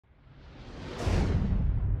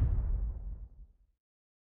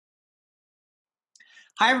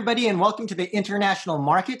Hi, everybody, and welcome to the International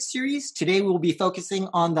Market Series. Today, we'll be focusing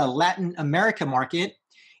on the Latin America market.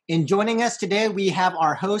 In joining us today, we have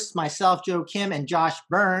our hosts, myself, Joe Kim, and Josh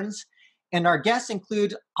Burns. And our guests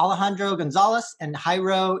include Alejandro Gonzalez and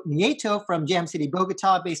Jairo Nieto from Jam City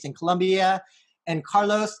Bogota, based in Colombia, and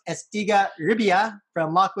Carlos Estigarribia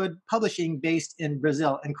from Lockwood Publishing, based in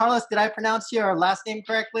Brazil. And Carlos, did I pronounce your last name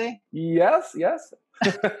correctly? Yes.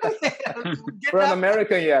 For an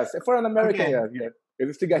American, yes. Yeah.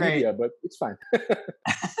 It's Estigarribia, but it's fine.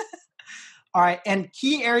 All right, and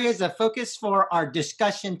key areas of focus for our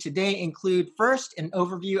discussion today include, first, an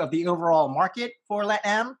overview of the overall market for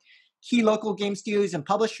LATAM, key local game studios and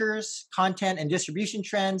publishers, content and distribution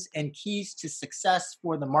trends, and keys to success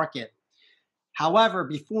for the market. However,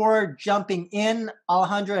 before jumping in,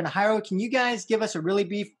 Alejandro and Jairo, can you guys give us a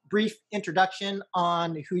really brief introduction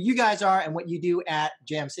on who you guys are and what you do at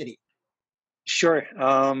Jam City? Sure.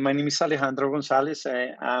 My name is Alejandro Gonzalez.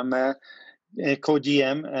 I'm a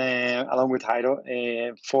co-GM along with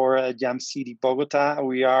Jairo for Jam City Bogota.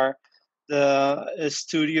 We are the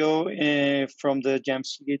studio from the Jam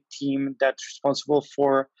City team that's responsible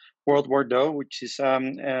for World War II, which is a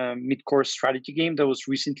mid-core strategy game that was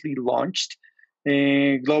recently launched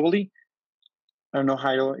globally. I don't know,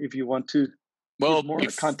 Jairo, if you want to give more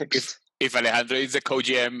context. If Alejandro is the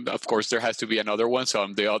co-GM, of course, there has to be another one. So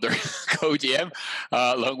I'm the other co-GM.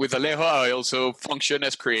 Along with Alejo, I also function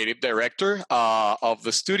as creative director of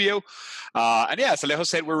the studio. And yeah, as Alejo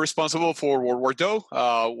said, we're responsible for World War II,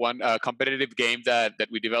 one competitive game that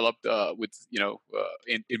we developed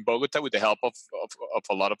in Bogota with the help of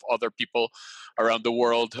a lot of other people around the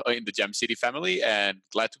world in the Jam City family. And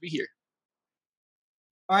glad to be here.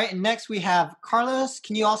 All right, and next we have Carlos.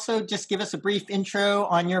 Can you also just give us a brief intro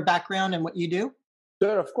on your background and what you do?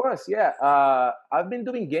 Sure, of course, yeah. I've been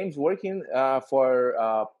doing games working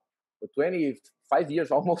for 25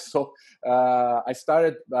 years almost. So I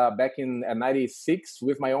started back in '96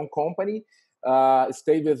 with my own company,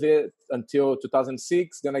 stayed with it until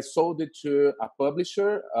 2006. Then I sold it to a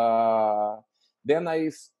publisher. Then I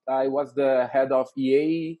was the head of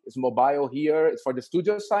EA, it's mobile here, it's for the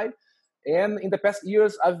studio side. And in the past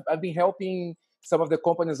years, I've been helping some of the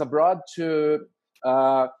companies abroad to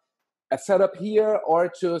set up here or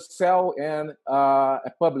to sell and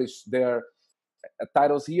publish their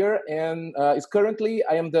titles here. And it's currently,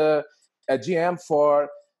 I am the GM for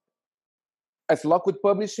Lockwood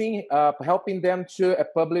Publishing, helping them to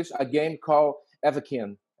publish a game called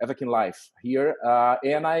Avakin Life here.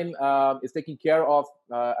 And I'm is taking care of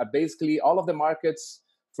basically all of the markets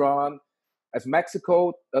from as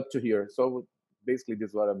Mexico up to here. So basically this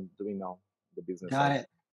is what I'm doing now, the business. Got it.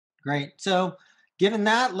 Great. So given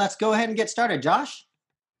that, let's go ahead and get started. Josh?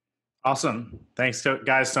 Awesome. Thanks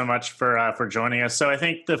guys so much for joining us. So I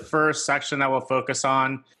think the first section that we'll focus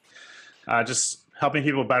on, just helping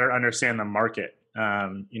people better understand the market.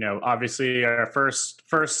 Obviously our first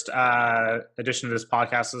edition of this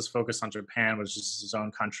podcast is focused on Japan, which is its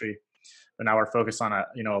own country, but now we're focused on a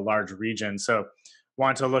large region. So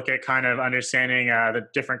want to look at kind of understanding the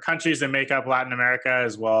different countries that make up Latin America,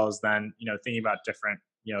 as well as then, thinking about different,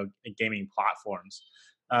 gaming platforms.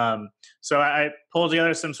 So I pulled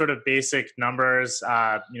together some sort of basic numbers.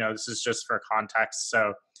 This is just for context.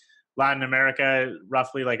 So Latin America,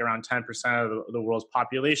 roughly like around 10% of the world's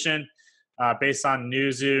population, based on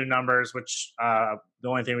Newzoo numbers, which the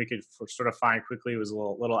only thing we could sort of find quickly was a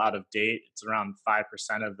little out of date. It's around 5%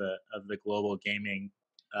 of the global gaming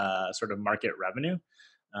sort of market revenue.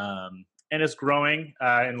 And it's growing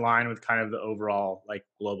in line with kind of the overall like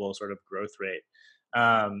global sort of growth rate.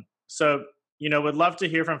 So, would love to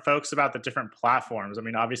hear from folks about the different platforms. I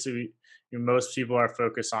mean, obviously most people are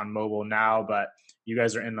focused on mobile now, but you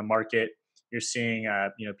guys are in the market. You're seeing,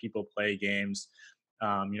 people play games.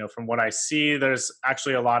 From what I see, there's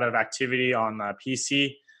actually a lot of activity on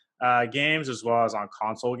PC games as well as on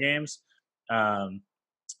console games. And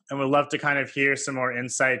we'd love to kind of hear some more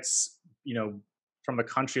insights, from the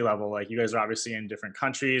country level. Like you guys are obviously in different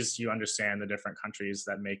countries. You understand the different countries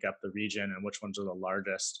that make up the region and which ones are the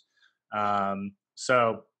largest.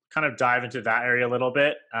 So kind of dive into that area a little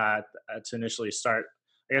bit to initially start.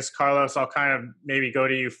 I guess, Carlos, I'll kind of maybe go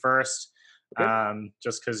to you first, okay.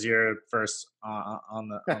 Just because you're first on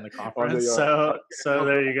the conference. So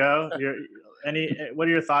there you go. What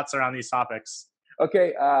are your thoughts around these topics?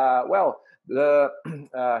 Okay.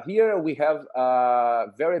 Here we have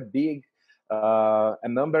very big a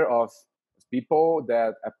number of people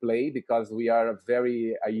that play because we are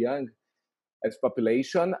very young as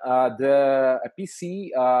population. The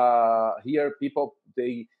PC here, people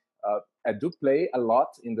they do play a lot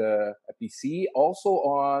in the PC. Also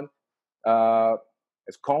on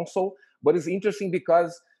as console. But it's interesting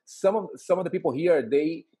because some of the people here,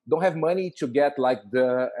 they don't have money to get like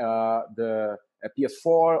the PS4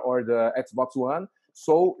 or the Xbox One,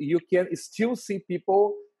 so you can still see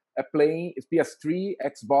people playing PS3,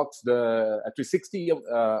 Xbox, the 360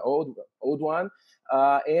 old one,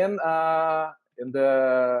 and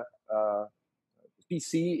the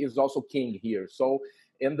PC is also king here. So,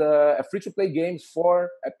 and the free-to-play games for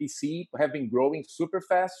a PC have been growing super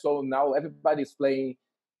fast. So now everybody's playing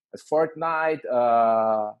as Fortnite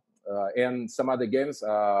and some other games,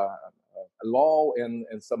 LOL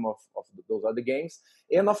and some of those other games.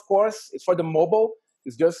 And of course, it's for the mobile.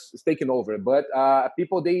 It's taken over. But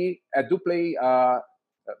people, they do play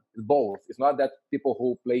both. It's not that people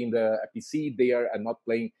who play in the PC, they are not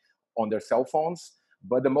playing on their cell phones.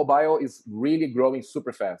 But the mobile is really growing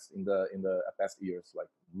super fast in the past years, like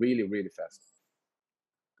really, really fast.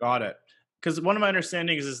 Got it. Because one of my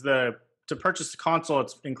understandings is to purchase a console,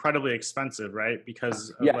 it's incredibly expensive, right? Because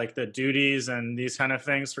of like the duties and these kind of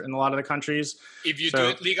things in a lot of the countries. If you do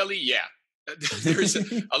it legally, yeah. There's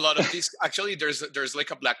a lot of these. Actually, there's like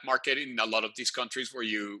a black market in a lot of these countries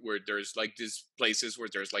where there's like these places where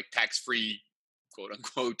there's like tax-free, quote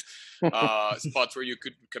unquote, spots where you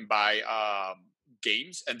can buy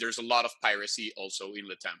games, and there's a lot of piracy also in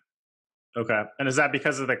Latam. Okay, and is that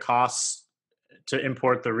because of the costs to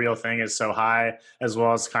import the real thing is so high, as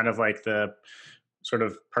well as kind of like the sort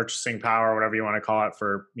of purchasing power, whatever you want to call it,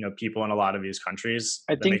 for people in a lot of these countries?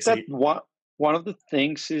 I think that one of the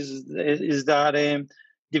things is that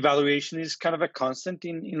devaluation is kind of a constant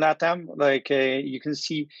in Latam. Like you can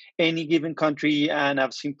see any given country, and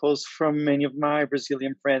I've seen posts from many of my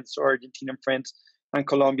Brazilian friends or Argentinian friends and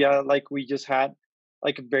Colombia, like we just had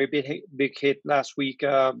like a very big hit last week.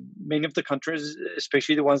 Many of the countries,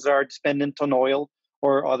 especially the ones that are dependent on oil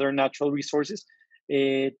or other natural resources,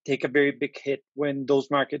 take a very big hit when those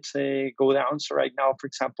markets go down. So right now, for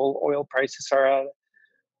example, oil prices are at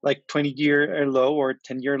like 20-year low or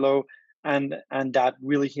 10-year low, and that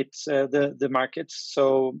really hits the markets.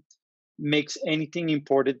 So makes anything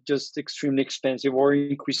imported just extremely expensive or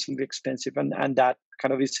increasingly expensive, and that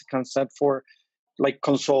kind of is a concept for like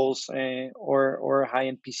consoles or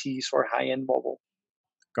high-end PCs or high-end mobile.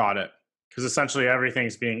 Got it. Because essentially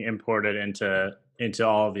everything's being imported into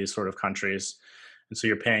all of these sort of countries, and so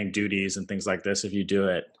you're paying duties and things like this if you do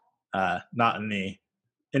it not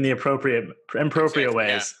in the appropriate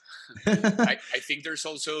ways. I think there's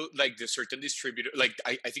also like the certain distributor, like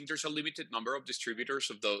I think there's a limited number of distributors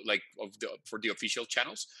for the official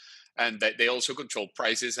channels, and that they also control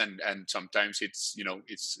prices, and sometimes it's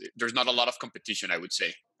there's not a lot of competition, I would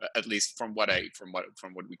say, at least from what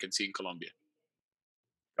we can see in Colombia.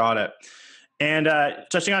 Got it. And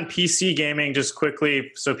touching on PC gaming just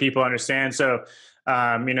quickly so people understand. So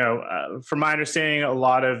from my understanding, a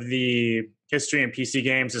lot of the history in PC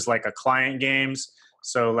games is like a client games.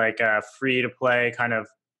 So like free to play kind of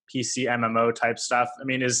PC MMO type stuff. I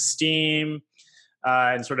mean, is Steam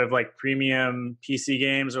and sort of like premium PC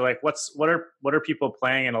games, or like what are people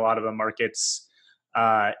playing in a lot of the markets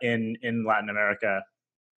in Latin America?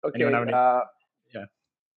 Okay. Yeah.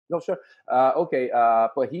 No, sure. Okay.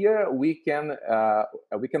 But here we can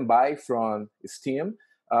buy from Steam.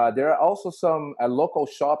 There are also some local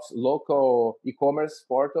shops, local e-commerce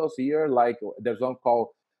portals here. Like there's one called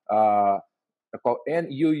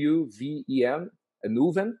NUUVEN,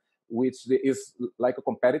 Nuven, which is like a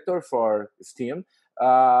competitor for Steam.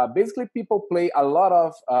 Basically, people play a lot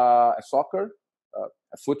of soccer,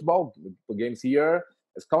 football games here.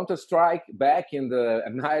 It's Counter-Strike back in the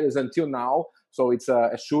 90s until now. So it's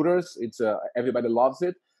shooters. It's everybody loves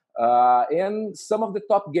it. And some of the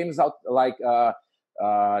top games out, like the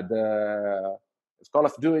Call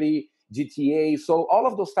of Duty, GTA. So all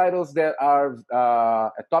of those titles that are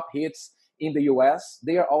top hits in the US,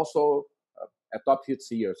 they are also top hits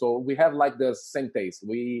here. So we have like the same taste.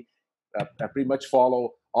 We pretty much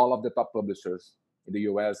follow all of the top publishers in the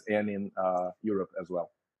US and in Europe as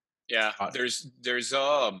well. Yeah, there's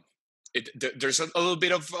a little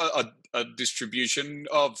bit of a distribution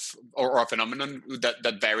or a phenomenon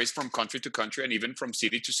that varies from country to country and even from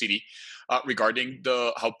city to city regarding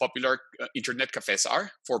how popular internet cafes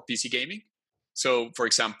are for PC gaming. So, for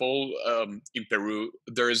example, in Peru,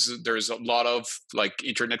 there's a lot of like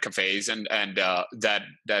internet cafes, and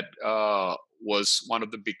that was one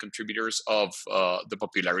of the big contributors of the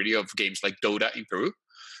popularity of games like Dota in Peru.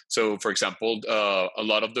 So, for example, a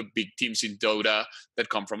lot of the big teams in Dota that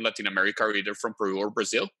come from Latin America are either from Peru or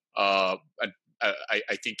Brazil. And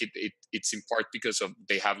I think it's in part because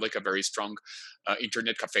they have like a very strong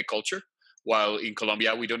internet cafe culture. while in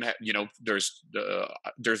Colombia we don't have, there's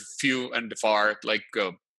few and far like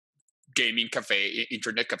gaming cafe,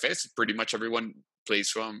 internet cafes. Pretty much everyone plays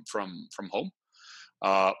from home.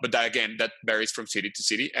 But that, again, that varies from city to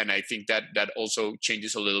city, and I think that also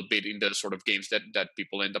changes a little bit in the sort of games that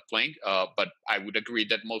people end up playing. But I would agree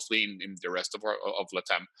that mostly in the rest of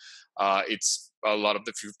Latam, it's a lot of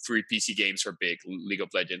the free PC games are big: League of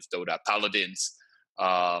Legends, Dota, Paladins,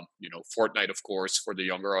 Fortnite, of course, for the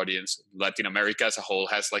younger audience. Latin America as a whole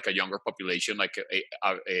has like a younger population, like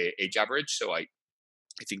a age average. So I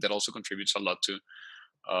think that also contributes a lot to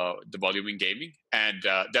the volume in gaming, and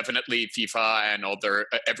definitely FIFA and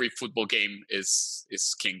every football game is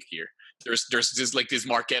king here. There's just like this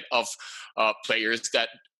market of players that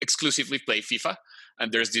exclusively play FIFA,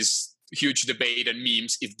 and there's this huge debate and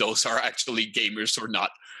memes if those are actually gamers or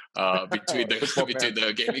not between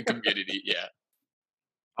the gaming community. Yeah.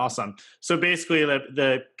 Awesome. So basically,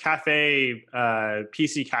 the cafe,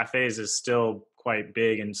 PC cafes, is still quite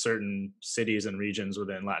big in certain cities and regions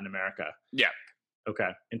within Latin America. Yeah. Okay,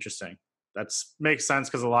 interesting. That makes sense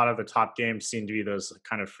because a lot of the top games seem to be those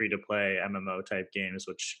kind of free-to-play MMO type games,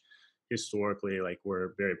 which historically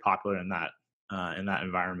were very popular in that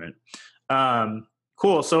environment.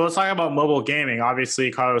 Cool. So let's talk about mobile gaming.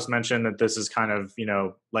 Obviously, Carlos mentioned that this is kind of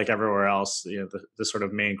like everywhere else, the sort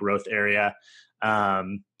of main growth area.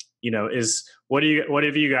 Is what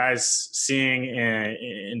have you guys seeing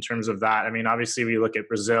in terms of that? I mean, obviously we look at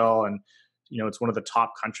Brazil, and it's one of the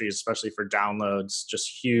top countries, especially for downloads. Just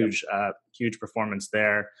huge, huge performance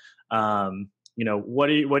there. What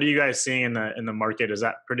are you guys seeing in the market? Is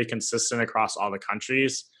that pretty consistent across all the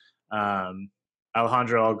countries?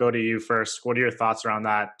 Alejandro, I'll go to you first. What are your thoughts around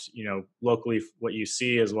that? Locally, what you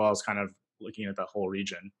see, as well as kind of looking at the whole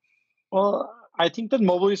region. Well, I think that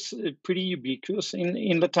mobile is pretty ubiquitous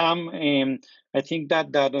in Latam, and I think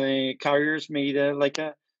that carriers made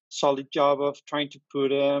a solid job of trying to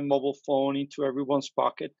put a mobile phone into everyone's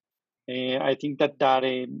pocket. I think that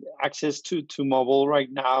access to mobile right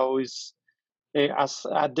now is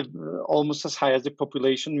almost as high as the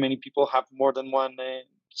population. Many people have more than one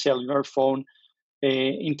cellular phone.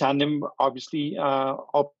 In tandem, obviously,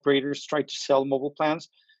 operators try to sell mobile plans.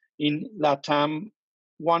 In Latam,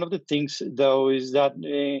 one of the things, though, is that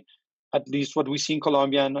at least what we see in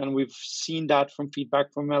Colombia, and we've seen that from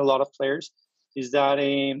feedback from a lot of players, is that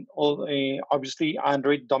obviously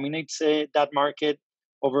Android dominates that market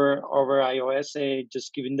over iOS,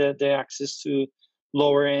 just given the access to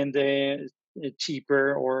lower end,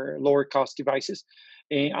 cheaper or lower cost devices,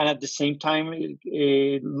 and at the same time,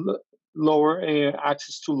 lower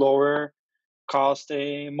access to lower cost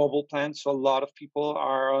mobile plans. So a lot of people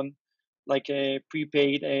are on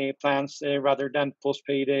prepaid plans rather than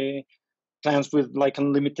postpaid plans with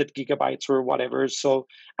unlimited gigabytes or whatever. So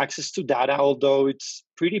access to data, although it's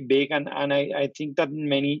pretty big, and I think that in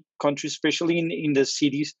many countries, especially in the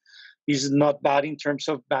cities, is not bad in terms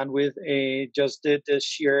of bandwidth. Just the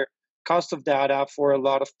sheer cost of data for a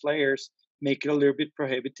lot of players make it a little bit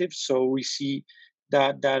prohibitive. So we see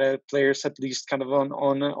that players, at least kind of on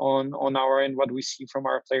our end, what we see from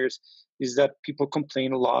our players is that people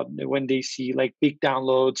complain a lot when they see big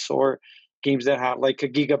downloads or games that have a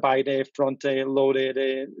gigabyte front loaded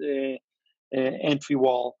entry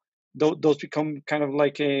wall. Those become kind of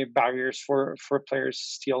barriers for players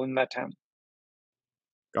still in Latam.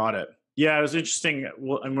 Got it. Yeah, it was interesting,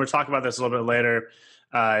 and we'll talk about this a little bit later.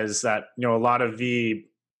 Is that a lot of the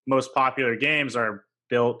most popular games are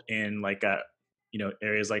built in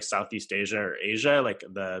areas like Southeast Asia or Asia,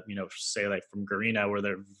 say from Garena, where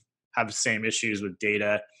they have the same issues with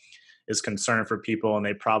data is concern for people, and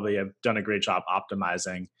they probably have done a great job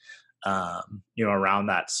optimizing around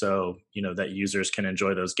that, so that users can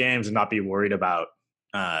enjoy those games and not be worried about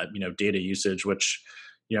data usage, which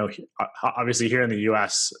obviously here in the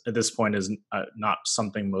US at this point is not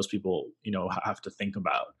something most people have to think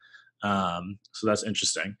about. So that's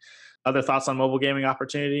interesting. Other thoughts on mobile gaming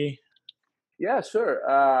opportunity? Yeah, sure.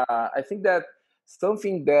 I think that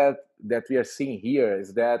something that we are seeing here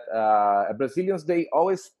is that Brazilians, they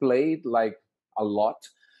always played a lot,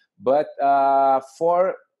 but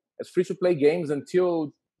for free-to-play games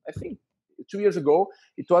until I think 2 years ago,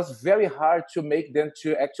 it was very hard to make them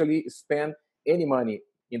to actually spend any money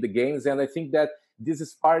in the games. And I think that this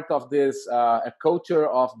is part of this a culture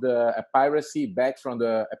of the piracy back from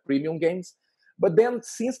the premium games. But then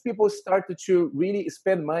since people started to really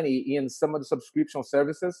spend money in some of the subscription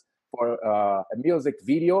services for a music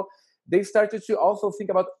video, they started to also think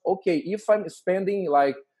about, okay, if I'm spending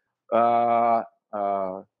 40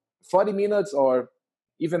 minutes or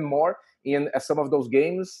even more in some of those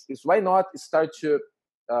games, is why not start to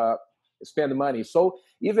spend money. So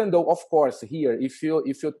even though, of course, here, if you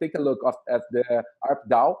take a look at the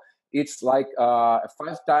ARPDAO, it's like 5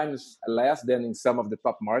 times less than in some of the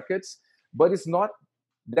top markets, but it's not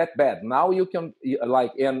that bad. Now you can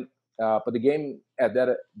for the game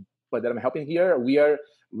that I'm helping here, we are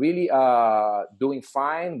really doing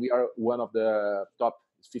fine. We are one of the top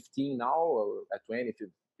 15 now, or at 20,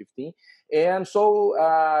 15. And so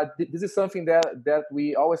this is something that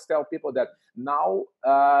we always tell people, that now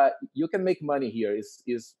you can make money here.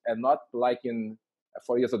 Is and not like in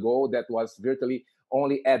 4 years ago that was virtually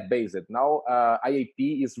only ad based. Now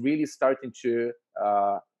IAP is really starting to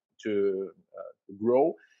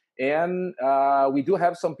grow, and we do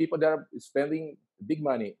have some people that are spending big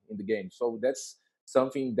money in the game. So that's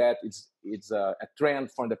something that it's a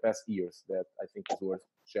trend from the past years that I think is worth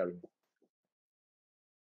sharing.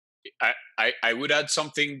 I would add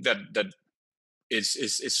something that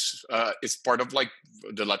is part of like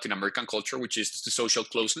the Latin American culture, which is the social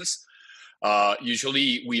closeness.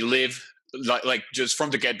 Usually we live like just from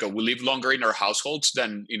the get-go, we live longer in our households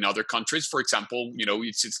than in other countries. For example,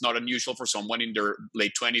 it's not unusual for someone in their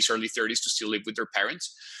late 20s, early 30s to still live with their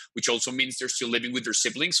parents, which also means they're still living with their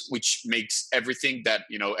siblings, which makes everything that,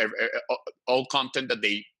 all content that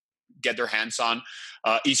they get their hands on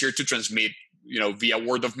easier to transmit, via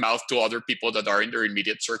word of mouth to other people that are in their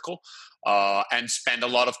immediate circle. And spend a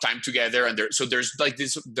lot of time together, and there's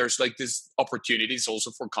this opportunities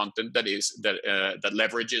also for content that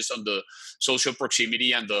leverages on the social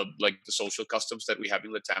proximity and the social customs that we have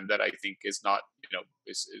in Latam, that I think is not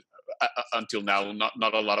until now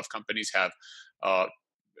not a lot of companies have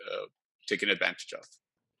taken advantage of.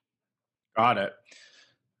 Got it.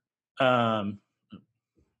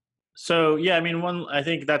 So yeah, I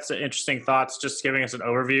think that's an interesting thoughts, just giving us an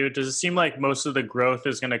overview. Does it seem like most of the growth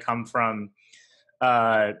is going to come from,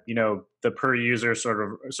 the per user sort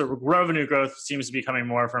of revenue growth seems to be coming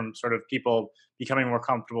more from sort of people becoming more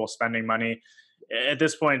comfortable spending money? At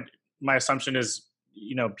this point, my assumption is,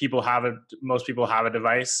 most people have a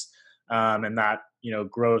device, and that,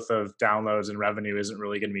 growth of downloads and revenue isn't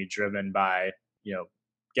really going to be driven by,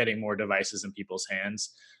 getting more devices in people's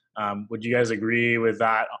hands. Would you guys agree with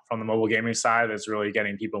that from the mobile gaming side? That's really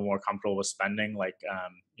getting people more comfortable with spending, like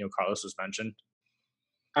Carlos was mentioned.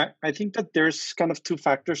 I think that there's kind of two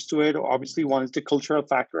factors to it. Obviously, one is the cultural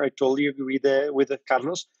factor. I totally agree with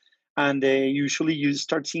Carlos. And usually you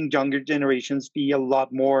start seeing younger generations be a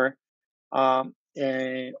lot more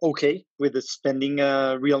okay with the spending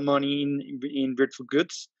real money in virtual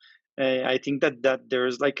goods. I think that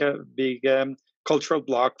there's like a big cultural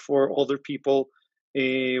block for older people,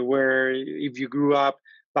 where if you grew up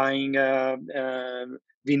buying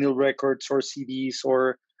vinyl records or CDs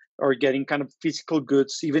or getting kind of physical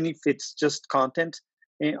goods, even if it's just content,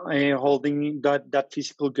 holding that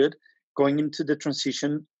physical good, going into the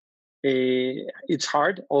transition, it's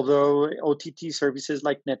hard. Although OTT services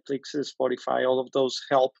like Netflix, Spotify, all of those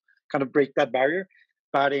help kind of break that barrier.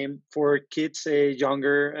 But for kids,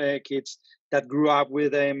 younger kids that grew up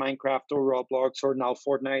with Minecraft or Roblox or now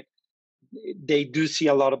Fortnite, they do see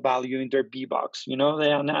a lot of value in their B-Box,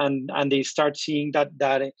 and they start seeing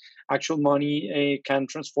that actual money can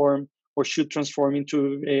transform or should transform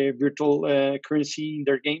into a virtual currency in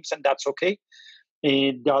their games, and that's okay.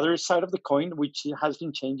 And the other side of the coin, which has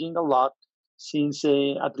been changing a lot since,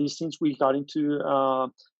 at least since we got into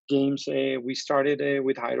games, we started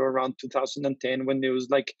with Jairo around 2010 when there was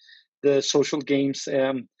like the social games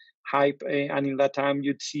hype, and in that time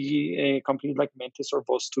you'd see companies like Mentes or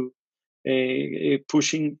Voz2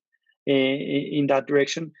 pushing in that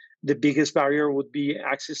direction. The biggest barrier would be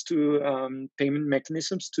access to payment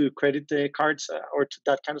mechanisms, to credit cards or to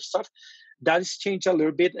that kind of stuff. That has changed a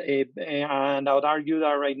little bit, and I would argue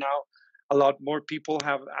that right now a lot more people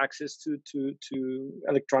have access to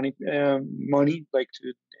electronic money, like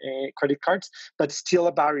to credit cards, but still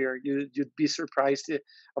a barrier. You'd be surprised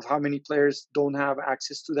of how many players don't have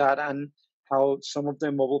access to that, and how some of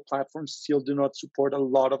the mobile platforms still do not support a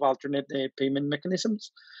lot of alternate payment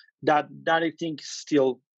mechanisms. That I think is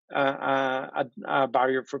still a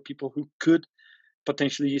barrier for people who could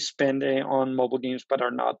potentially spend on mobile games but are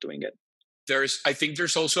not doing it. I think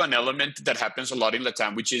there's also an element that happens a lot in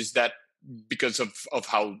Latam, which is that because of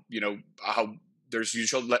how how there's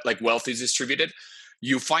usual like wealth is distributed,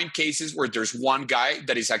 you find cases where there's one guy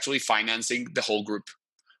that is actually financing the whole group.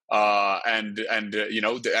 and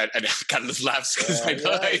Carlos laughs because I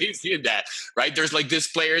know he's seen that, right? There's like this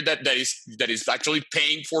player that is actually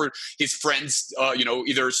paying for his friends,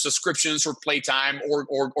 either subscriptions or playtime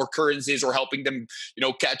or currencies, or helping them,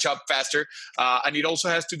 catch up faster. And it also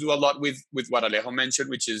has to do a lot with what Alejo mentioned,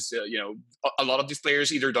 which is, a lot of these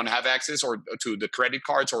players either don't have access or to the credit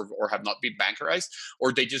cards, or have not been bankerized,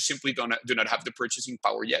 or they just simply do not have the purchasing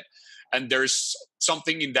power yet. And there's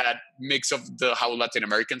something in that mix of how Latin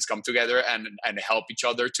Americans come together and help each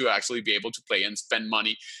other to actually be able to play and spend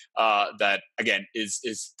money, that again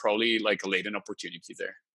is probably like a latent opportunity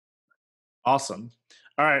there. Awesome.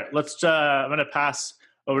 All right, I'm going to pass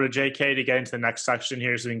over to JK to get into the next section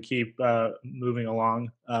here so we can keep moving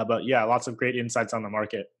along. But yeah, lots of great insights on the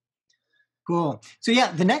market. Cool. So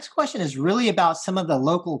yeah, the next question is really about some of the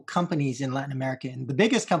local companies in Latin America. And the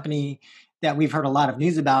biggest company that we've heard a lot of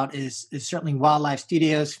news about is certainly Wildlife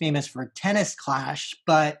Studios, famous for Tennis Clash.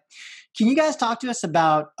 But can you guys talk to us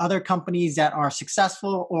about other companies that are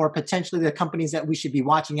successful, or potentially the companies that we should be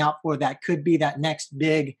watching out for that could be that next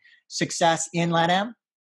big success in LATAM?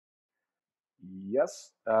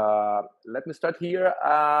 Yes. Let me start here.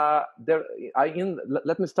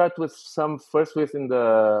 Let me start with within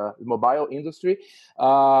the mobile industry.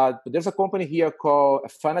 There's a company here called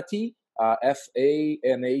Fanatee, Fanatee.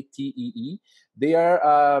 They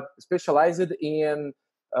are specialized in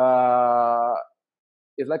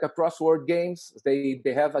it's like a crossword games. They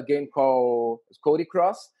have a game called Cody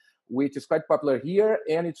Cross, which is quite popular here,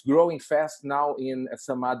 and it's growing fast now in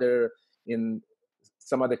some other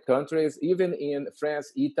countries, even in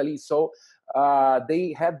France, Italy. So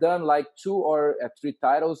they have done like 2 or 3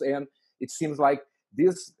 titles, and it seems like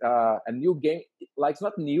this a new game. Like, it's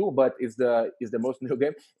not new, but is the most new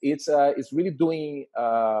game. It's really doing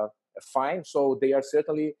fine. So they are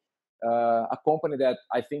certainly a company that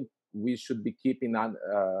I think we should be keeping on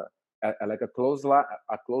like a close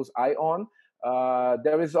eye on.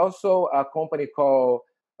 There is also a company called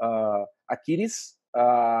Akiris.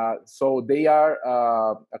 So they are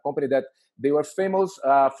a company that they were famous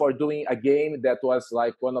for doing a game that was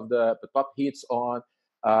like one of the top hits on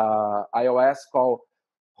iOS called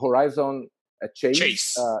Horizon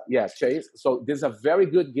Chase. Chase. So this is a very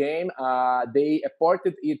good game. They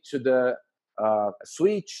ported it to the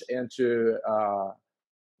Switch and to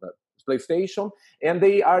PlayStation, and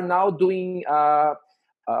they are now doing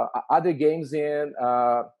other games in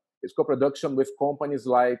co-production with companies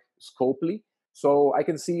like Scopely. So I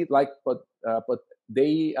can see but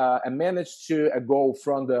they managed to go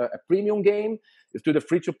from the premium game to the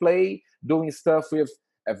free-to-play, doing stuff with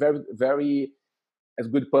a very, very as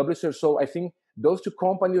good publisher. So I think those 2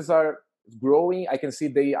 companies are growing. I can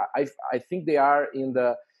see I think they are in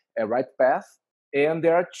the right path. And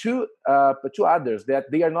there are 2 others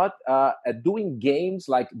that they are not doing games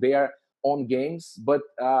like their own games, but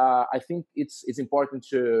I think it's important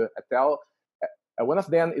to tell. One of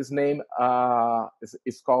them is named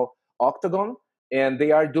is called Octagon, and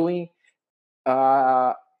they are doing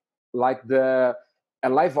like the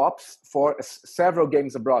live ops for several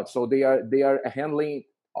games abroad. So they are handling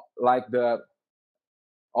like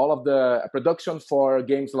all of the production for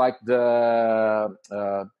games like the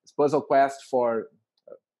Puzzle Quest for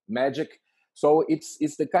Magic. So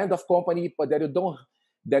it's the kind of company, but that you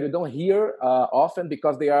don't hear often,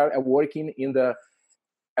 because they are working in the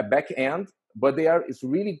back end. But it's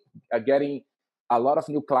really getting a lot of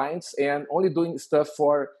new clients and only doing stuff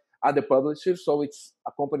for other publishers. So it's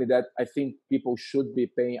a company that I think people should be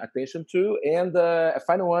paying attention to. And a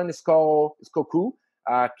final one is called Koku,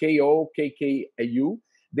 Kokkau.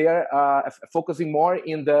 They are focusing more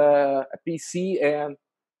in the PC and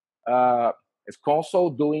console,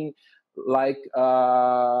 doing like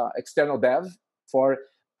external dev for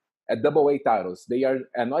AA titles. They are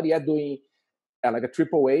not yet doing like a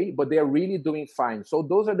AAA, but they are really doing fine. So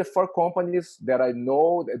those are the 4 companies that I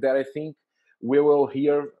know that I think we will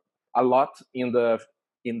hear a lot in the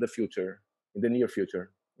future, in the near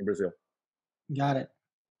future in Brazil. Got it.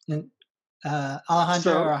 And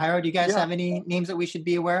Alejandro or Jairo, do you guys have any names that we should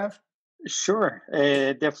be aware of? Sure,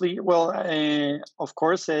 definitely. Well, of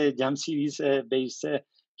course, Jam City is based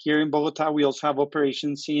here in Bogota. We also have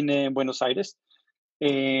operations in Buenos Aires.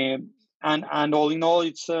 And all in all,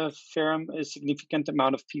 it's a significant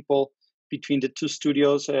amount of people between the 2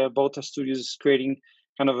 studios. Both studios is creating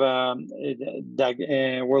kind of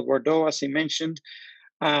World War II, as I mentioned,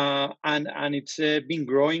 and it's been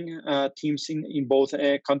growing teams in both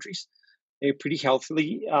countries pretty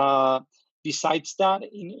healthily. Besides that,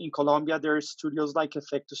 in Colombia, there are studios like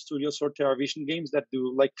Effecto Studios or TerraVision Games that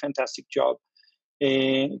do like fantastic job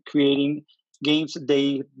creating games.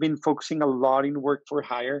 They've been focusing a lot in work for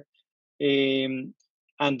hire. And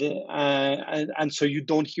so you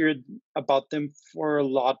don't hear about them for a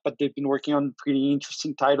lot, but they've been working on pretty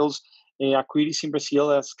interesting titles. Aquiris in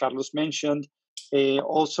Brazil, as Carlos mentioned.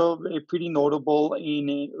 Also pretty notable in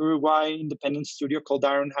Uruguay independent studio called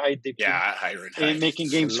Ironhide. They've been making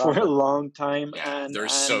games for a long time. Yeah, they're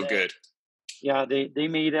so good. Yeah, they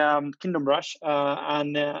made Kingdom Rush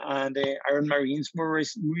and Iron Marines more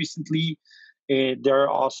recently. They're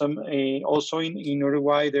awesome. Also in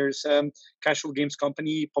Uruguay, there's casual games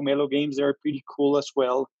company, Pomelo Games. They're pretty cool as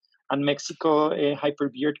well. And Mexico,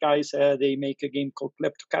 Hyperbeard guys, they make a game called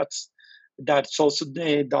Kleptocats that's also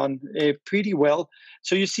done pretty well.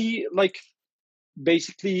 So you see, like,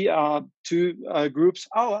 basically two groups.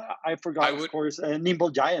 Oh, I forgot, of course, Nimble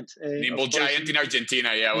Giant. Nimble Giant in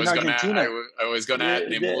Argentina. Yeah, I was gonna add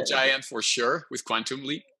Nimble Giant for sure with Quantum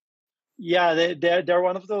Leap. Yeah, they're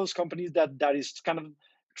one of those companies that is kind of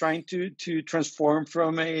trying to transform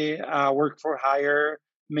from a work for hire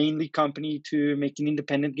mainly company to making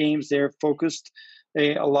independent games. They're focused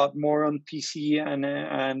a lot more on PC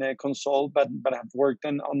and console, but have worked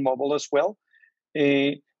on mobile as well.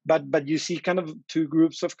 But you see kind of two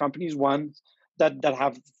groups of companies. One that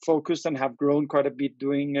have focused and have grown quite a bit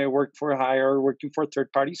doing work for hire, working for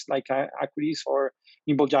third parties like Aquiris or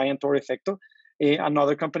Nimble Giant or Effecto. And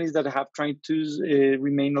other companies that have tried to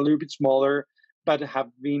remain a little bit smaller, but have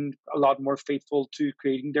been a lot more faithful to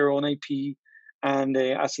creating their own IP and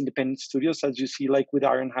as independent studios, as you see, like with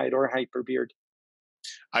Ironhide or Hyperbeard.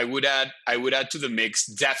 I would add to the mix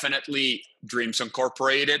definitely Dreams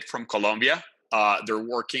Incorporated from Colombia. They're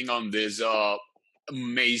working on this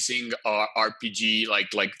amazing RPG,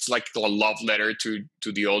 like it's like a love letter to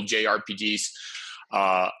the old JRPGs.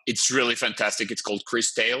 It's really fantastic. It's called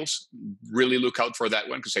Chris Tales. Really look out for that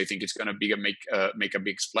one because I think it's going to make a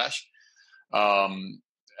big splash.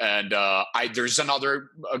 There's another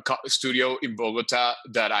studio in Bogota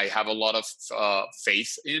that I have a lot of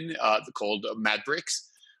faith in called Mad Bricks.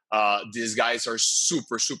 These guys are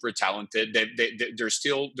super, super talented. They're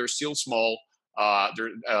still small.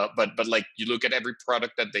 But like you look at every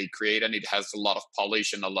product that they create and it has a lot of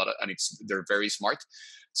polish and they're very smart.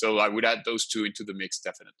 So I would add those two into the mix,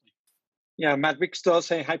 definitely. Yeah, Matrix does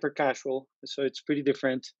say hyper casual, so it's pretty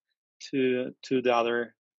different to the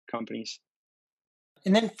other companies.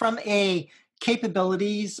 And then from a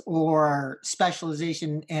capabilities or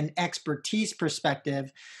specialization and expertise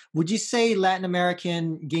perspective, would you say Latin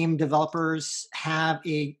American game developers have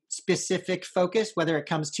a specific focus, whether it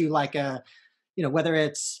comes to like whether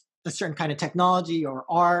it's a certain kind of technology or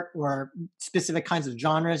art or specific kinds of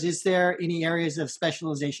genres? Is there any areas of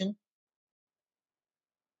specialization?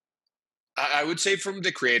 I would say from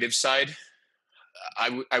the creative side,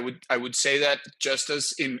 I would say that just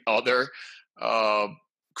as in other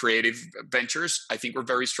creative ventures, I think we're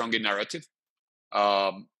very strong in narrative.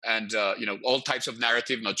 All types of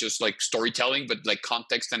narrative, not just like storytelling, but like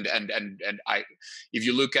context and if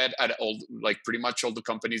you look at all, like pretty much all the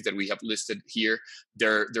companies that we have listed here,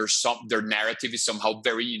 their narrative is somehow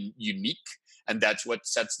very unique, and that's what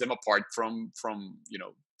sets them apart from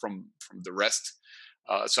the rest.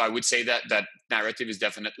 So I would say that narrative is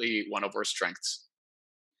definitely one of our strengths.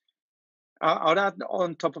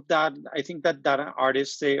 On top of that, I think that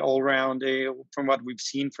artists all around, from what we've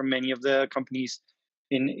seen from many of the companies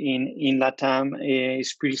in Latam,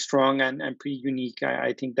 is pretty strong and pretty unique.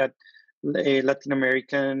 I think that Latin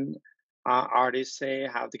American artists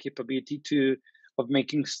have the capability of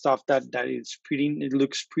making stuff that is pretty. It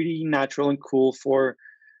looks pretty natural and cool for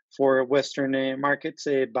Western markets,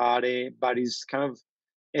 but is kind of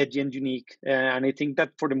edgy and unique. And I think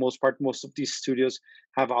that for the most part, most of these studios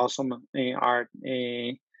have awesome art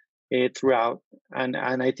throughout. And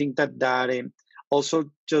I think that also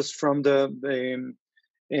just from the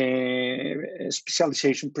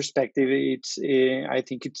specialization perspective, I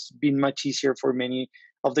think it's been much easier for many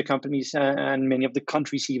of the companies and many of the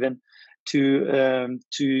countries even to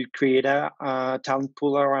create a talent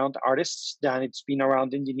pool around artists than it's been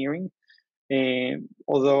around engineering.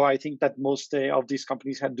 Although I think that most of these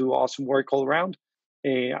companies do awesome work all around,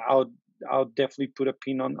 I'll definitely put a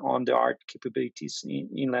pin on the art capabilities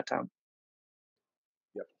in Latam.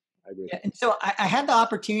 Yep, I agree. Yeah, and so I had the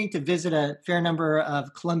opportunity to visit a fair number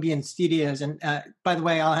of Colombian studios. And by the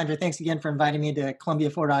way, Alejandro, thanks again for inviting me to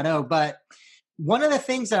Colombia 4.0. But one of the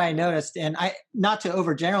things that I noticed, and not to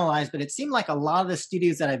overgeneralize, but it seemed like a lot of the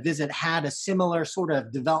studios that I visit had a similar sort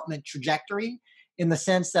of development trajectory, in the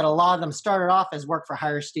sense that a lot of them started off as work for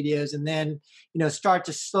hire studios and then, start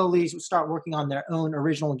working on their own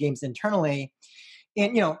original games internally.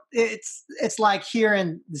 And it's like here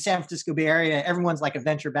in the San Francisco Bay Area, everyone's like a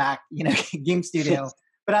venture-backed game studio.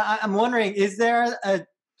 But I'm wondering, is there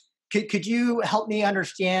could you help me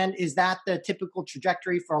understand, is that the typical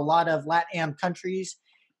trajectory for a lot of LATAM countries?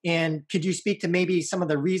 And could you speak to maybe some of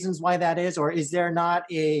the reasons why that is, or is there not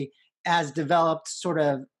a as developed sort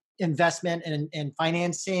of investment and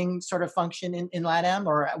financing sort of function in LATAM,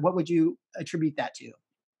 or what would you attribute that to?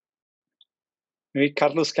 Maybe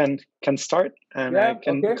Carlos can start, and I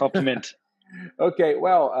can complement. Okay,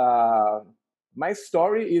 well, my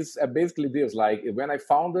story is basically this. Like when I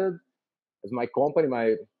founded my company,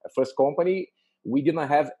 my first company, we didn't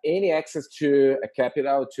have any access to a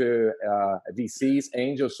capital, to VCs,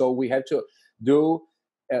 angels. So we had to do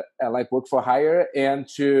like work for hire and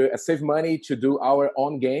to save money to do our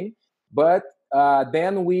own game. But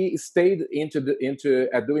then we stayed into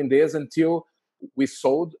doing this until we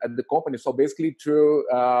sold the company. So basically through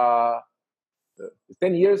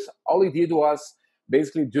 10 years, all we did was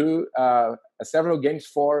basically do several games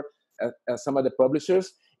for some of the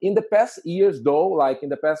publishers. In the past years, though, like in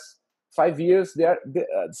the past 5 years,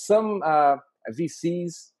 some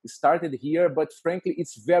VCs started here, but frankly,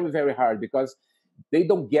 it's very, very hard because they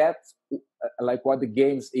don't get like what the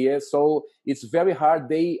games is. So it's very hard.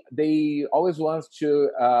 They always want to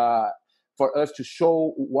for us to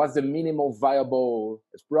show what's the minimal viable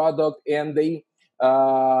product, and they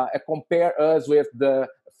compare us with the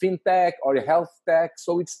fintech or the health tech.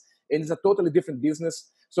 So it's a totally different business.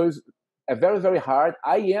 So it's very, very hard.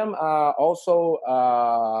 I am also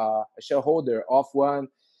a shareholder of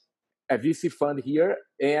a VC fund here,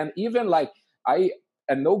 and even like I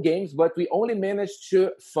know games, but we only managed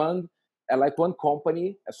to fund like one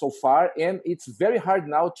company so far, and it's very hard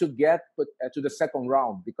now to get to the second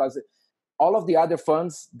round because all of the other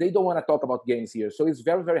funds, they don't want to talk about games here. So it's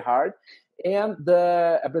very, very hard. And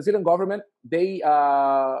the Brazilian government, they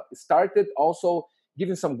started also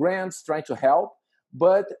giving some grants, trying to help,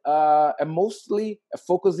 but mostly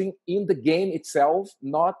focusing in the game itself,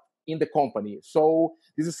 not in the company. So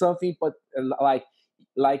this is something, but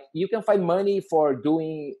like you can find money for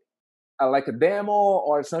doing like a demo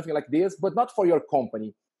or something like this, but not for your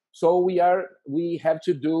company. So we have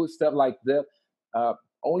to do stuff like the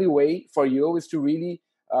only way for you is to really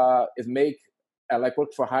is make like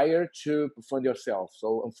work for hire to fund yourself.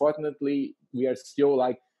 So unfortunately, we are still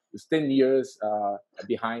like 10 years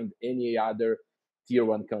behind any other tier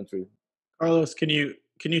 1 country. Carlos, can you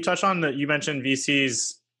touch on that? You mentioned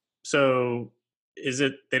VCs. So is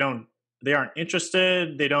it they aren't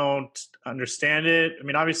interested? They don't understand it? I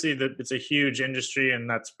mean, obviously it's a huge industry and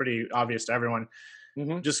that's pretty obvious to everyone.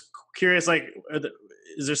 Mm-hmm. Just curious, like,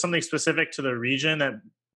 is there something specific to the region that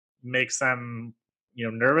makes them,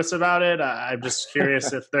 nervous about it? I'm just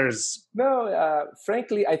curious if there's... No,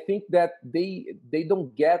 frankly, I think that they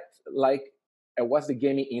don't get like what's the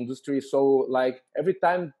gaming industry. So like every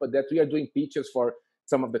time that we are doing pitches for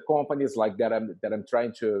some of the companies like that I'm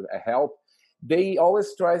trying to help, they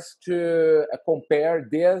always tries to compare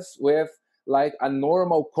this with like a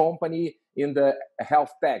normal company in the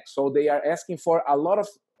health tech. So they are asking for a lot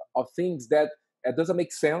of things that doesn't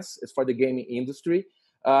make sense for the gaming industry.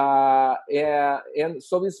 And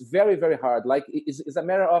so it's very, very hard. Like it's a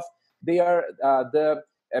matter of they are the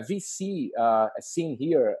VC scene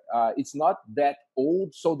here. It's not that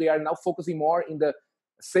old, so they are now focusing more in the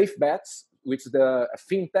safe bets, which the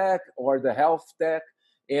fintech or the health tech.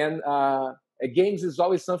 And games is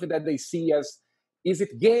always something that they see as, is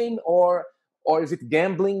it game or is it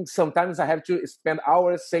gambling? Sometimes I have to spend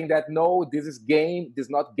hours saying that no, this is game, this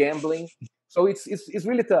is not gambling. So it's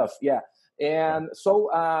really tough, yeah. And so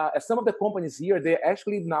some of the companies here, they're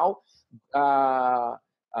actually now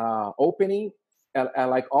opening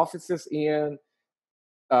like offices in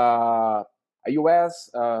US,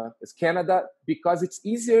 Canada, because it's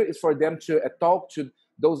easier for them to talk to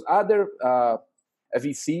those other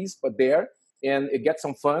VCs, but there, and get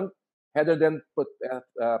some fund rather than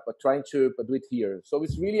trying to do it here. So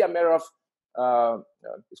it's really a matter of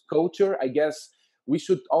culture, I guess. We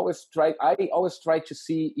should always try. I always try to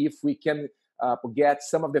see if we can get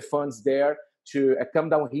some of the funds there to come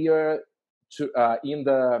down here to in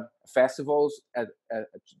the festivals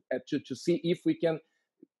to see if we can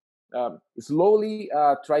slowly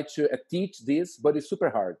try to teach this, but it's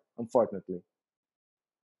super hard, unfortunately.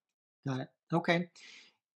 Got it. Okay.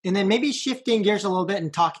 And then maybe shifting gears a little bit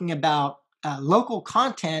and talking about local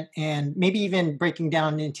content and maybe even breaking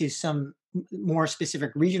down into some more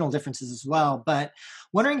specific regional differences as well. But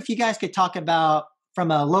wondering if you guys could talk about, from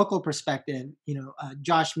a local perspective,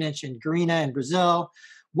 Josh mentioned Garena in Brazil.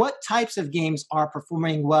 what types of games are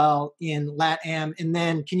performing well in LATAM? And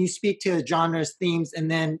then can you speak to genres, themes, and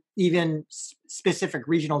then even specific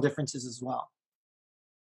regional differences as well?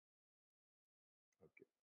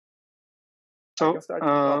 So,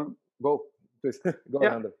 go, please. Go,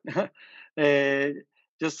 yeah. Alejandro.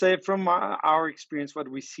 Just say from our experience, what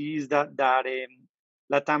we see is that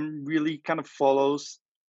Latam really kind of follows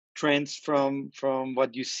trends from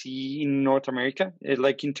what you see in North America.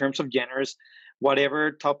 Like in terms of genres,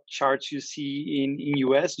 whatever top charts you see in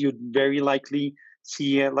US, you'd very likely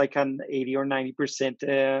see like an 80 or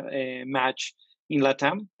 90% match in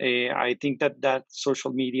Latam. I think that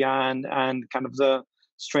social media and kind of the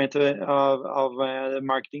strength of the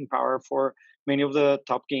marketing power for many of the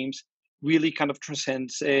top games really kind of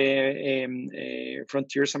transcends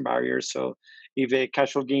frontiers and barriers. So if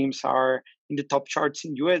casual games are in the top charts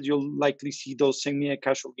in US, you'll likely see those same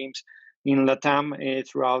casual games in Latam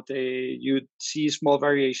throughout. You'd see small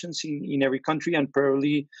variations in every country, and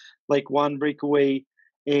probably like one breakaway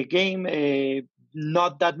game.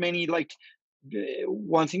 Not that many. Like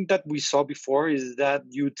one thing that we saw before is that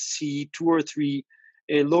you'd see 2 or 3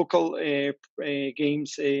 local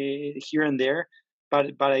games here and there.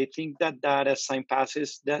 But I think that as time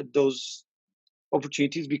passes, that those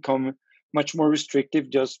opportunities become much more restrictive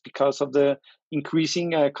just because of the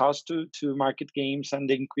increasing cost to market games and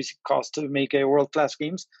the increasing cost to make world-class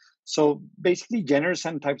games. So basically, genres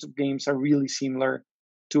and types of games are really similar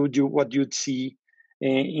to what you'd see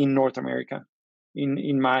in North America,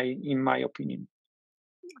 in my opinion.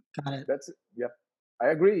 Got it. I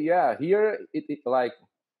agree. Yeah, here it like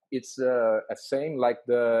it's a same like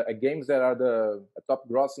the games that are the top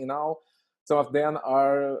grossing now. Some of them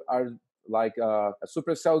are like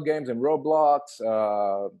Supercell games and Roblox,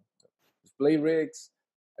 play rigs,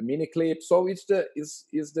 a mini clip. So it's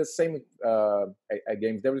the same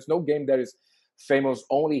games. There is no game that is famous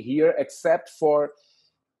only here except for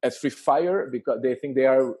Free Fire, because they think they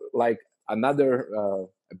are like another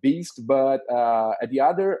beast, but the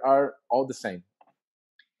other are all the same.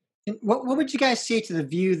 And what would you guys say to the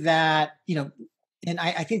view that, and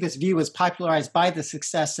I think this view was popularized by the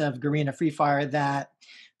success of Garena Free Fire, that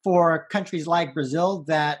for countries like Brazil,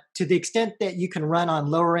 that to the extent that you can run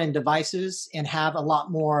on lower end devices and have a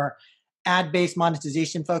lot more ad-based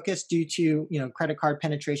monetization focus due to, credit card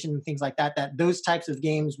penetration and things like that, that those types of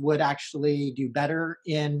games would actually do better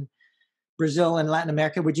in Brazil and Latin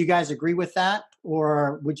America. Would you guys agree with that,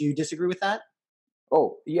 or would you disagree with that?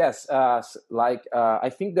 Oh, yes. I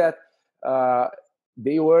think that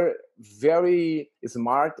they were very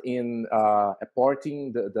smart in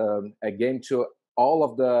porting the game to all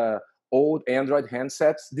of the old Android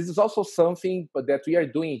handsets. This is also something that we are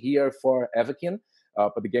doing here for Avakin,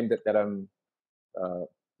 for the game that I'm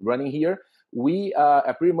running here. We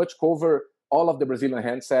pretty much cover all of the Brazilian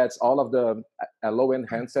handsets, all of the low-end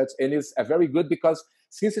handsets, and it's very good because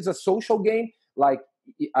since it's a social game, like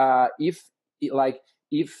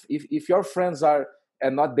if your friends are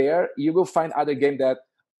not there, you will find other game that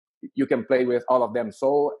you can play with all of them.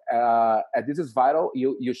 So this is vital.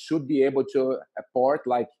 You should be able to port.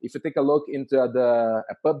 Like if you take a look into the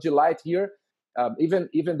PUBG Lite here,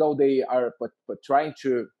 even though they are trying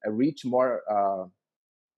to reach more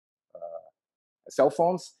cell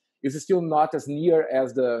phones, it's still not as near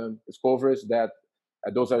as the coverage that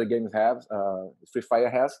those other games have. Free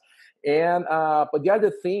Fire has. And but the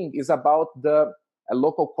other thing is about the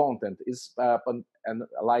local content is and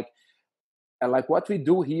like what we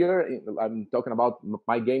do here. I'm talking about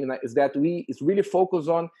my game, is that it's really focused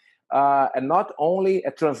on and not only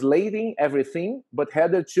translating everything, but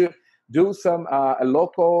rather to do some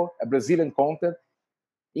local Brazilian content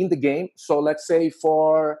in the game. So let's say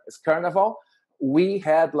for Carnival, we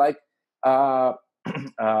had like a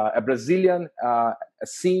Brazilian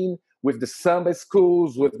scene with the samba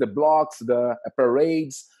schools, with the blocks, the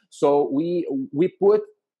parades. So we put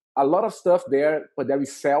a lot of stuff there, but that we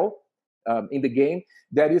sell in the game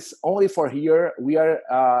that is only for here. We are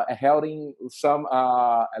holding some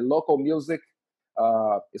local music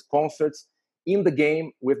concerts in the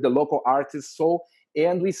game with the local artists. So,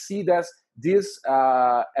 and we see that this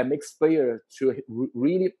makes player to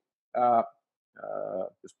really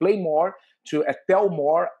play more, to tell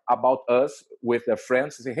more about us with their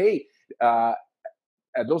friends. Say, hey,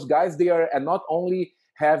 those guys, they are not only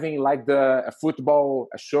having like the football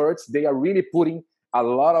shirts, they are really putting a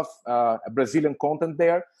lot of Brazilian content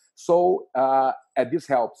there. So this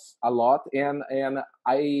helps a lot. And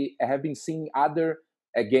I have been seeing other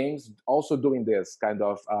games also doing this kind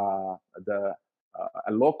of the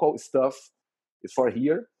local stuff is for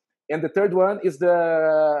here. And the third one is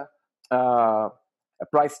the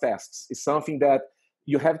price tests. It's something that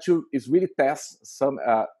you have to is really test some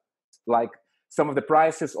like some of the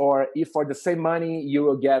prices, or if for the same money you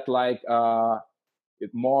will get like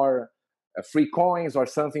more free coins or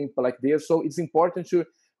something like this. So it's important to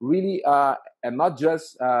really and not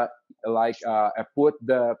just put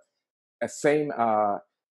the same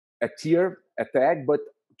a tier, a tag, but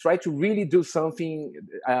try to really do something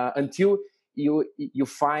until you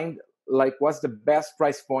find like what's the best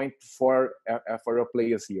price point for your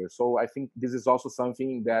players here. So I think this is also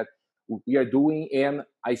something that we are doing, and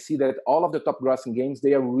I see that all of the top grossing games,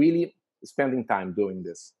 they are really spending time doing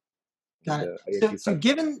this. Got it. So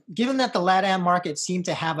given that the LATAM market seemed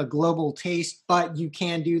to have a global taste, but you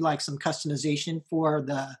can do like some customization for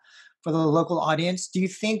the local audience, do you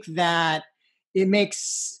think that it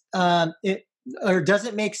makes or does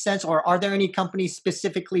it make sense, or are there any companies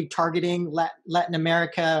specifically targeting Latin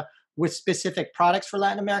America with specific products for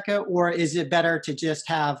Latin America, or is it better to just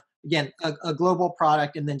have, again, a global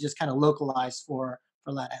product and then just kind of localize for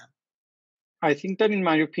LATAM? I think that, in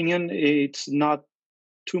my opinion, it's not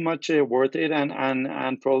too much worth it,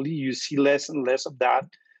 and probably you see less and less of that.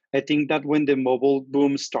 I think that when the mobile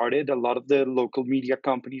boom started, a lot of the local media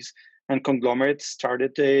companies and conglomerates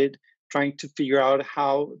started trying to figure out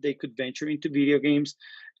how they could venture into video games,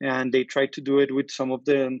 and they tried to do it with some of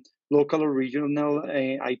the local or regional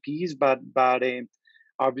IPs, but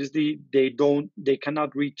obviously they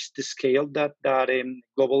cannot reach the scale that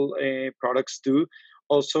global products do.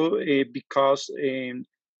 Also, because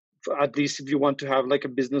at least if you want to have like a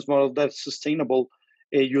business model that's sustainable,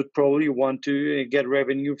 you'd probably want to get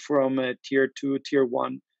revenue from tier 2, tier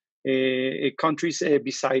 1 countries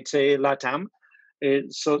besides LATAM.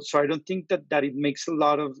 So I don't think that it makes a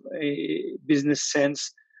lot of business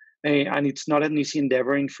sense, and it's not an easy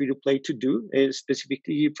endeavor in free-to-play to do,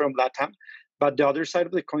 specifically from LATAM. But the other side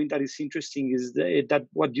of the coin that is interesting is that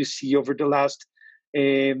what you see over the last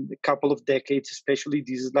couple of decades, especially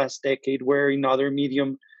this last decade, where in other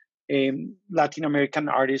medium Latin American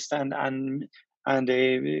artists and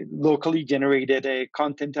locally generated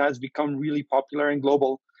content has become really popular and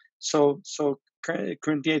global. So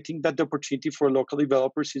currently, I think that the opportunity for local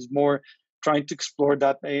developers is more trying to explore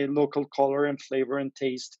that local color and flavor and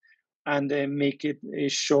taste, and make it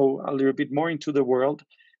show a little bit more into the world.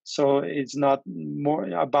 So it's not more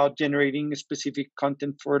about generating specific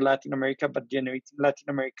content for Latin America, but generating Latin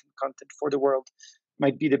American content for the world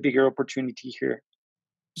might be the bigger opportunity here.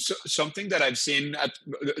 So something that I've seen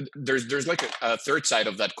there's like a third side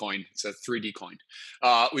of that coin. It's a 3D coin.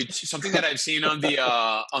 Which something that I've seen on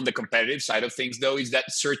the competitive side of things, though, is that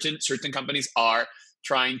certain companies are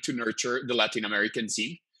trying to nurture the Latin American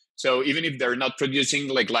scene. So even if they're not producing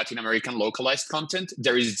like Latin American localized content,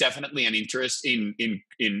 there is definitely an interest in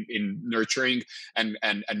nurturing and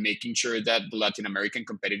making sure that the Latin American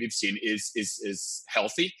competitive scene is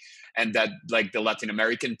healthy, and that like the Latin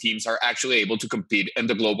American teams are actually able to compete in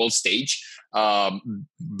the global stage.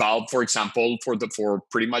 Valve, for example, for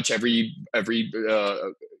pretty much every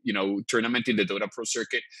tournament in the Dota Pro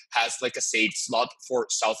circuit has like a saved slot for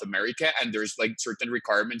South America, and there's like certain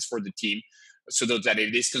requirements for the team so that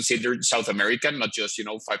it is considered South American, not just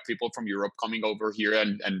 5 people from Europe coming over here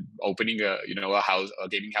and opening a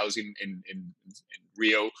gaming house in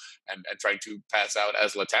Rio and trying to pass out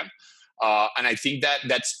as Latam. And I think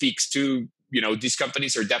that speaks to, these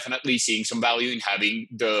companies are definitely seeing some value in having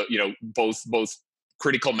the, both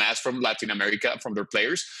critical mass from Latin America, from their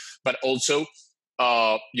players, but also,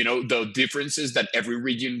 the differences that every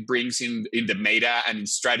region brings in the meta and in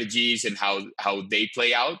strategies and how they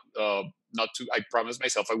play out. I promised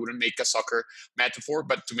myself I wouldn't make a soccer metaphor,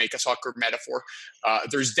 but to make a soccer metaphor,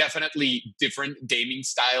 there's definitely different gaming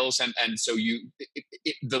styles, and so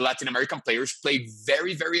the Latin American players play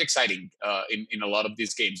very, very exciting in a lot of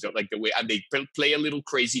these games. Like the way, and they play a little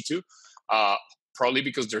crazy too. Probably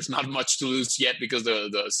because there's not much to lose yet because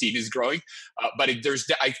the scene is growing. But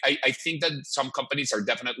I think that some companies are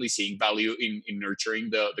definitely seeing value in nurturing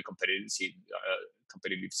the competitive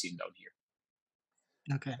scene down here.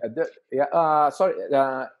 Okay.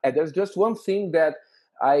 There's just one thing that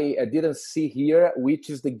I didn't see here, which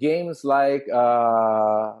is the games like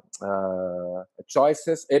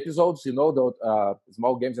choices, episodes, the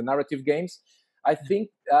small games and narrative games. I think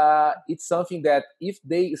it's something that if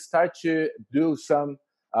they start to do some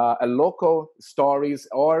local stories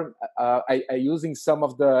or using some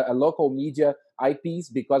of the local media IPs,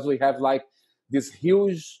 because we have like this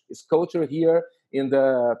huge culture here in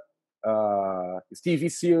the TV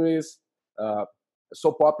series,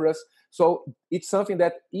 soap operas. So it's something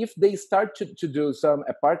that if they start to do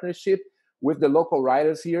a partnership with the local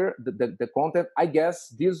writers here, the content, I guess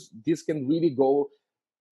this can really go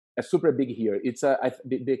super big here. It's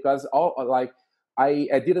because all like I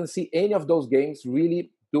didn't see any of those games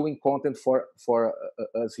really doing content for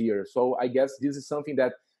us here. So I guess this is something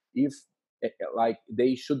that if like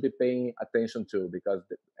they should be paying attention to, because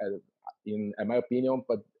in my opinion,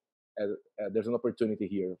 but there's an opportunity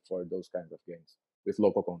here for those kinds of games with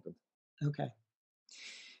local content. Okay.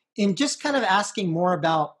 And just kind of asking more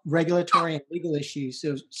about regulatory and legal issues.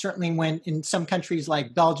 So certainly when in some countries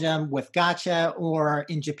like Belgium with gacha, or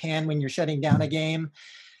in Japan when you're shutting down a game,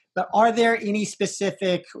 but are there any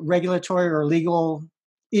specific regulatory or legal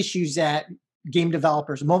issues that game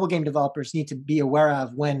developers, mobile game developers, need to be aware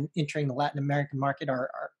of when entering the Latin American market? Or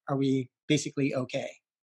are we basically okay?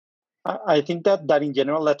 I think that in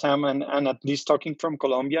general, Latam, and at least talking from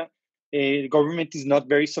Colombia, the government is not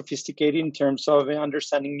very sophisticated in terms of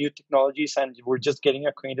understanding new technologies, and we're just getting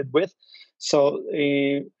acquainted with. So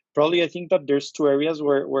probably I think that there's two areas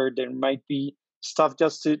where there might be stuff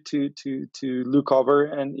just to look over,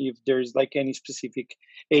 and if there's like any specific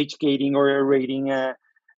age gating or rating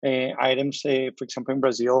items, for example, in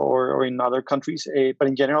Brazil or in other countries. But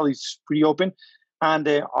in general, it's pretty open. And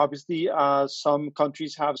obviously, some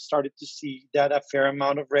countries have started to see that a fair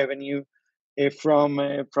amount of revenue from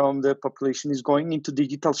the population is going into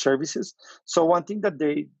digital services. So one thing that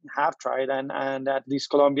they have tried, and at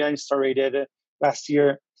least Colombia instated last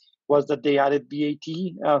year, was that they added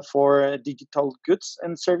VAT for digital goods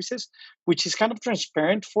and services, which is kind of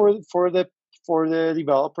transparent for the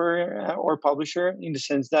developer or publisher, in the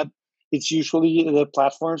sense that it's usually the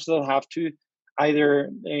platforms that have to either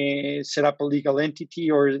set up a legal entity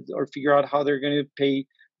or figure out how they're going to pay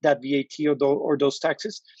that VAT or those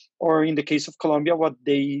taxes. Or in the case of Colombia, what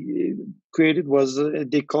they created was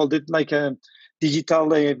they called it like a digital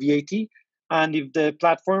VAT. And if the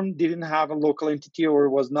platform didn't have a local entity or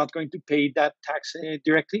was not going to pay that tax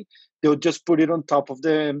directly, they'll just put it on top of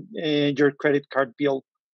your credit card bill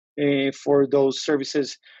for those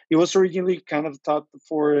services. It was originally kind of thought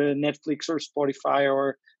for Netflix or Spotify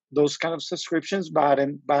or those kind of subscriptions, but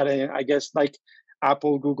I guess like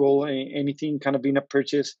Apple, Google, anything kind of being a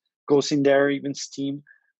purchase goes in there, even Steam.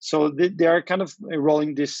 So they are kind of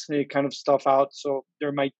rolling this kind of stuff out. So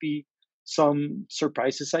there might be some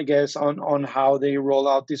surprises, I guess, on how they roll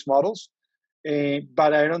out these models.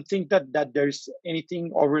 But I don't think that there's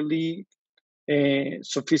anything overly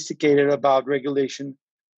sophisticated about regulation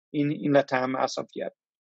in Latam as of yet.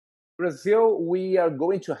 Brazil, we are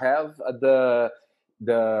going to have a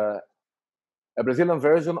Brazilian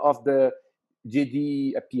version of the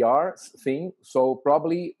GDPR thing. So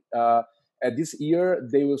probably at this year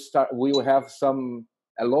we will have some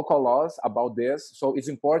local laws about this. So it's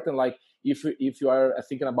important, like if you are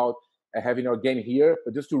thinking about having your game here,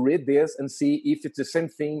 just to read this and see if it's the same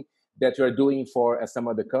thing that you are doing for some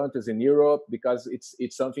other countries in Europe, because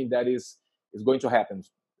it's something that is going to happen.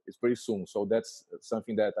 It's pretty soon. So that's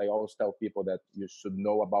something that I always tell people, that you should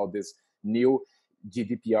know about this new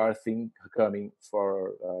GDPR thing coming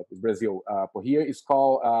for Brazil. For here, it's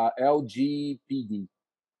called LGPD.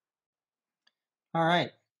 All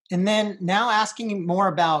right. And then now asking more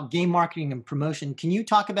about game marketing and promotion, can you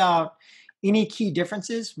talk about any key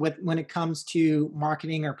differences when it comes to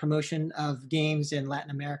marketing or promotion of games in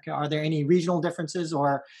Latin America? Are there any regional differences,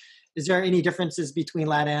 or is there any differences between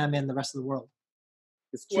Latam and the rest of the world?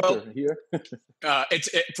 It's cheaper here.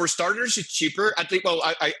 For starters, it's cheaper. I think. Well,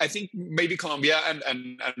 I think maybe Colombia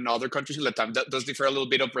and other countries in Latam that does differ a little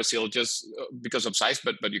bit of Brazil, just because of size.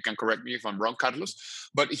 But you can correct me if I'm wrong, Carlos.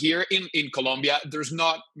 But here in Colombia, there's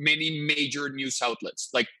not many major news outlets.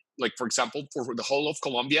 Like for example, for the whole of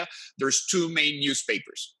Colombia, there's 2 main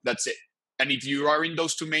newspapers. That's it. And if you are in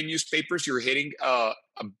those 2 main newspapers, you're hitting a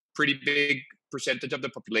pretty big percentage of the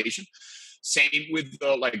population. Same with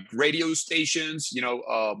like radio stations,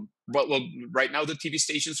 well, right now the TV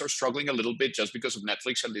stations are struggling a little bit just because of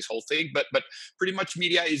Netflix and this whole thing, but pretty much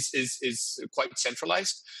media is quite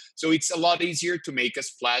centralized. So it's a lot easier to make a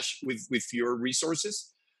splash with fewer resources.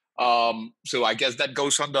 So I guess that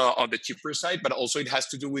goes on the cheaper side, but also it has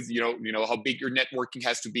to do with, how big your networking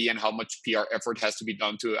has to be and how much PR effort has to be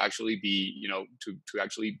done to actually be, to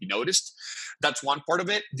actually be noticed. That's one part of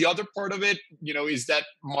it. The other part of it, is that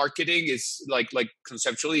marketing is like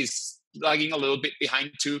conceptually is lagging a little bit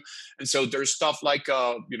behind too. And so there's stuff like,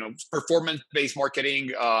 performance-based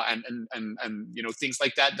marketing, and things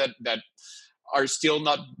like that are still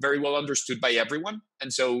not very well understood by everyone.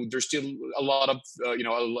 And so there's still a lot of,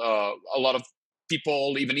 a lot of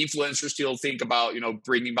people, even influencers, still think about,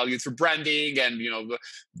 bringing value through branding and,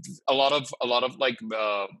 a lot of like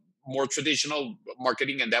more traditional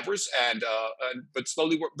marketing endeavors. But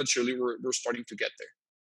slowly but surely we're starting to get there.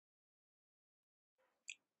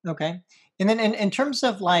 Okay. And then in terms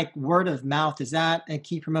of like word of mouth, is that a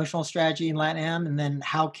key promotional strategy in LATAM? And then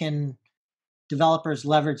how can developers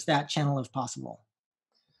leverage that channel if possible?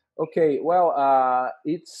 Okay, well,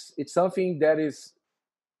 it's something that is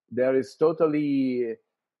totally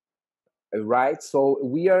right. So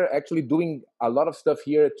we are actually doing a lot of stuff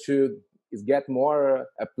here to get more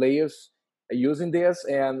players using this.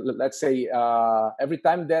 And let's say every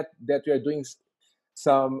time that we are doing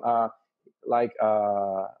some like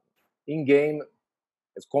in-game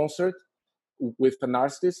concert with an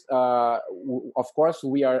artist, of course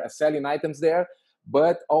we are selling items there,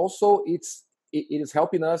 but also it is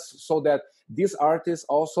helping us so that this artist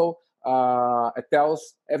also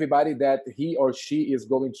tells everybody that he or she is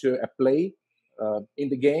going to play in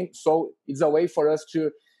the game. So it's a way for us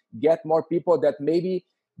to get more people that maybe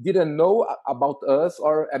didn't know about us,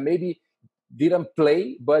 or maybe didn't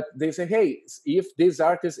play, but they say, hey, if this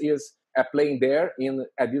artist is playing there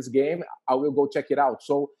at this game, I will go check it out.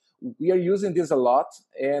 So we are using this a lot,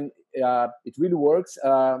 and it really works,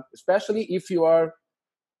 especially if you are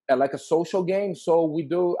like a social game. So we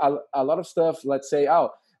do a lot of stuff. Let's say,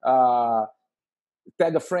 tag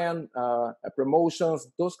a friend, promotions,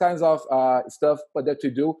 those kinds of stuff, but that we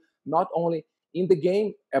do not only in the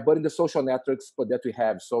game, but in the social networks, but that we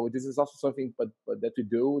have. So this is also something, but that we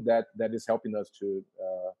do that is helping us to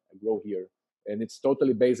grow here. And it's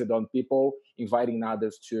totally based on people inviting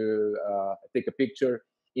others to take a picture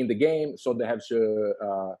in the game, so they have to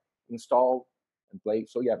install and play.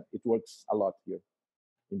 So yeah, it works a lot here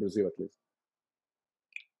in Brazil, at least.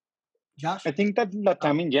 Josh? I think that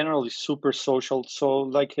Latam in general is super social. So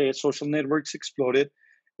like social networks exploded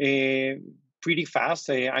pretty fast.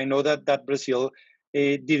 I know that Brazil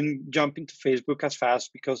didn't jump into Facebook as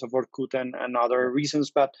fast because of Orkut and other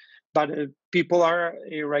reasons, but people are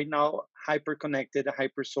right now hyper connected,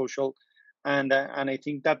 hyper social, and I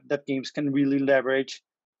think that games can really leverage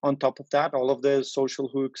on top of that all of the social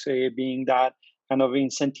hooks, being that kind of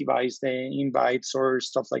incentivize the invites or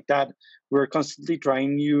stuff like that. We're constantly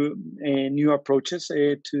trying new approaches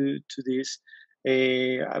to this,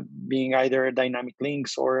 being either dynamic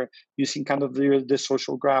links or using kind of the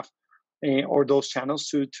social graph or those channels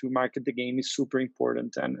to market the game is super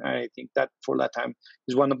important. And I think that for Latam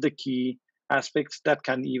is one of the key aspects that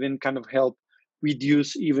can even kind of help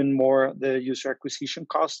reduce even more the user acquisition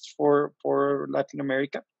costs for Latin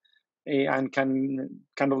America. And can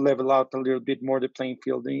kind of level out a little bit more the playing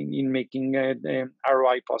field in making the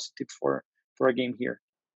ROI positive for a game here.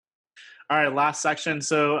 All right, last section.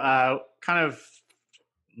 So kind of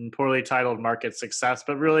poorly titled market success,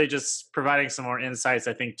 but really just providing some more insights,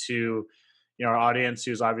 I think, to our audience,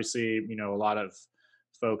 who's obviously a lot of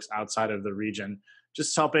folks outside of the region.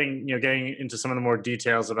 Just helping getting into some of the more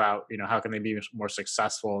details about how can they be more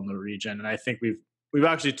successful in the region. And I think we've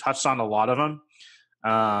actually touched on a lot of them.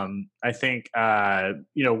 I think,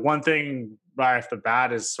 one thing right off the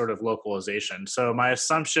bat is sort of localization. So my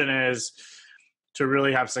assumption is to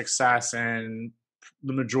really have success in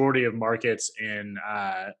the majority of markets in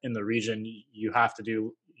the region, you have to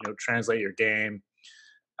do, translate your game,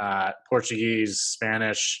 Portuguese,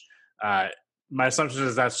 Spanish. My assumption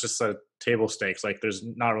is that's just a table stakes. Like there's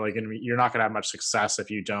not really going to be, you're not going to have much success if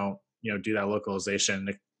you don't, do that localization.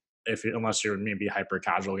 Unless you're maybe a hyper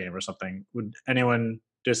casual game or something. Would anyone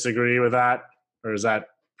disagree with that, or is that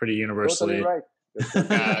pretty universally Totally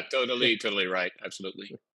right? Totally right.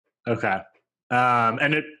 Absolutely. Okay.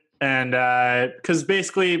 Because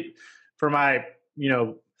basically, for my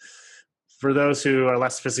for those who are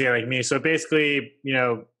less sophisticated like me, so basically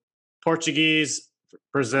Portuguese,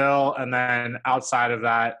 Brazil, and then outside of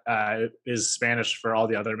that is Spanish for all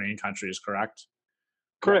the other main countries. Correct.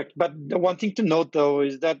 Correct. But the one thing to note, though,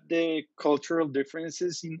 is that the cultural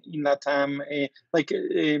differences in Latam,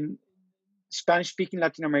 Spanish-speaking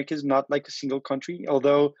Latin America is not like a single country,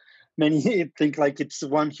 although many think like it's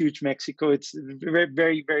one huge Mexico. It's very,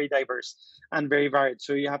 very, very diverse and very varied.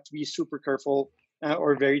 So you have to be super careful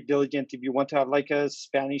or very diligent if you want to have like a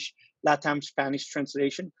Latam Spanish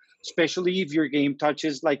translation, especially if your game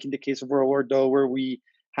touches, like in the case of World War II, where we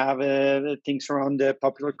have things around the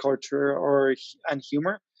popular culture and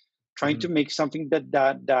humor, trying to make something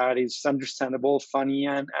that is understandable, funny,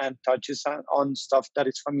 and touches on stuff that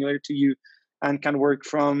is familiar to you and can work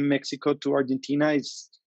from Mexico to Argentina is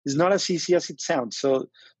not as easy as it sounds. So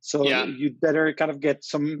yeah. You'd better kind of get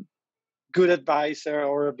some good advice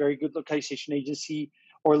or a very good localization agency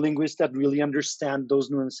or linguist that really understand those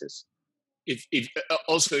nuances. If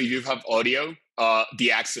also if you have audio,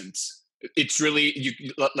 the accents it's really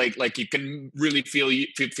like you can really feel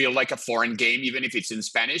like a foreign game, even if it's in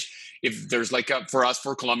Spanish. If there's like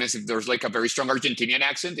for Colombians, if there's like a very strong Argentinian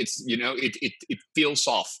accent, it's it feels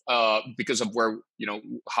off because of where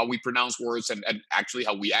how we pronounce words and actually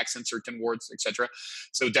how we accent certain words, etc.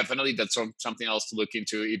 So definitely that's something else to look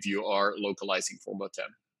into if you are localizing for Latam.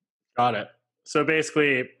 Got it. So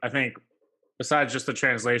basically, I think besides just the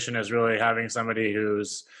translation is really having somebody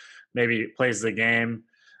who's maybe plays the game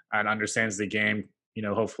and understands the game,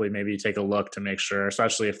 hopefully maybe take a look to make sure,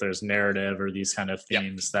 especially if there's narrative or these kind of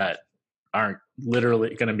themes that aren't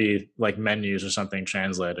literally going to be like menus or something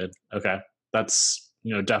translated. Okay. That's,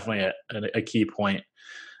 definitely a key point.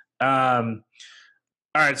 All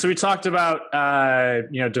right. So we talked about,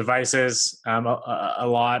 devices a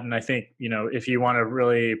lot. And I think, if you want to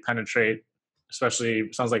really penetrate,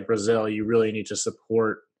 especially sounds like Brazil, you really need to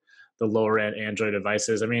support the lower end Android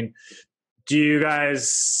devices. I mean, do you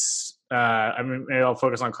guys, maybe I'll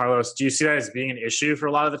focus on Carlos. Do you see that as being an issue for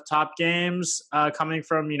a lot of the top games coming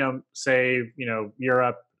from, say,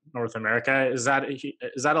 Europe, North America? Is that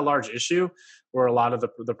a large issue where a lot of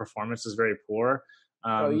the performance is very poor?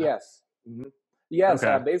 Yes. Mm-hmm. Yes,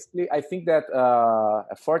 okay. Basically, I think that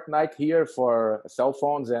Fortnite here for cell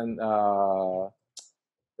phones and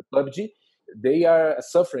PUBG, they are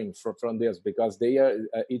suffering from this because they are.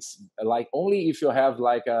 It's like only if you have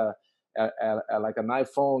like like an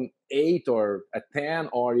iPhone 8 or a 10,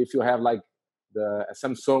 or if you have like the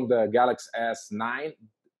Samsung, the Galaxy S9,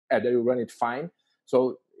 they will run it fine.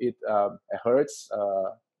 So it hurts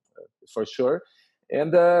for sure.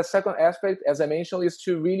 And the second aspect, as I mentioned, is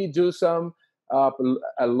to really do some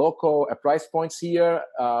local price points here.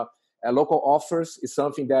 Local offers is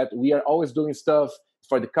something that we are always doing stuff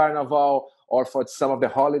for the carnival or for some of the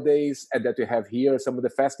holidays that we have here, some of the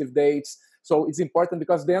festive dates. So it's important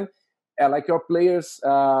because then like your players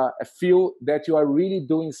feel that you are really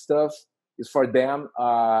doing stuff is for them.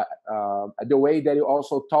 The way that you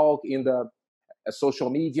also talk in the social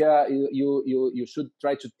media, you should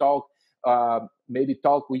try to talk, maybe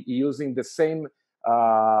talk with using the same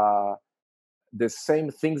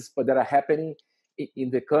things that are happening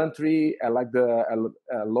in the country, like the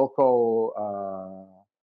local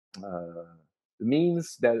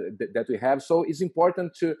means that we have. So it's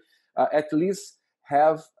important to at least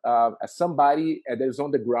have somebody that is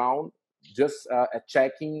on the ground just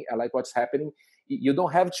checking like what's happening. You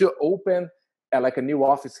don't have to open like a new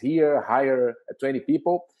office here, hire 20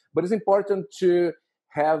 people, but it's important to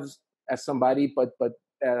have somebody that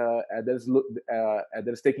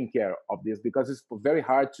is taking care of this, because it's very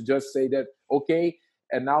hard to just say that, okay,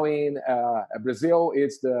 and now in Brazil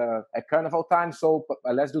it's the carnival time, so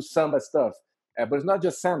let's do samba stuff. But it's not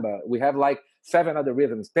just samba. We have like 7 other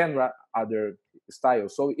rhythms, 10 other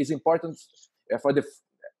styles. So it's important for the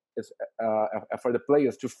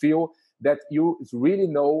players to feel that you really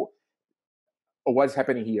know what's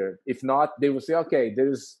happening here. If not, they will say, okay,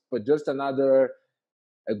 there's just another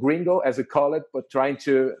gringo, as we call it, but trying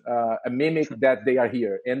to mimic that they are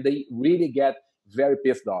here. And they really get very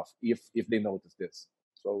pissed off if they notice this.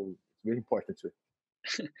 So it's really important too.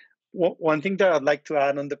 One thing that I'd like to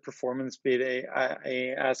add on the performance bit,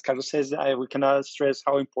 as Carlos says, we cannot stress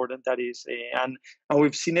how important that is. And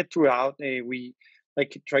we've seen it throughout. We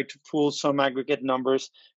try to pull some aggregate numbers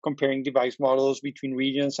comparing device models between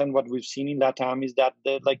regions. And what we've seen in Latam is that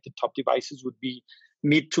the top devices would be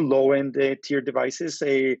mid to low end tier devices.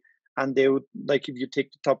 And they would, if you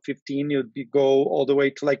take the top 15, it would go all the way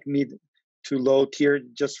to mid to low tier,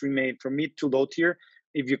 just remain from mid to low tier.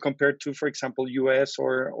 If you compare to, for example, US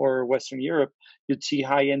or Western Europe, you'd see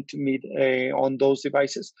high end to mid on those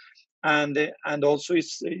devices. And also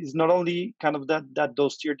it's not only kind of that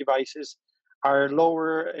those tier devices are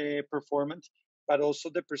lower performant, but also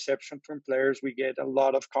the perception from players. We get a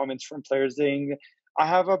lot of comments from players saying, I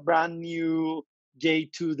have a brand new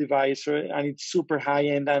J2 device and it's super high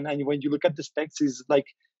end. And when you look at the specs,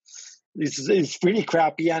 it's pretty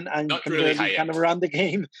crappy and you can really kind of run the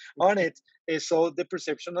game on it. So the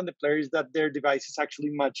perception on the player is that their device is actually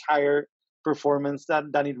much higher performance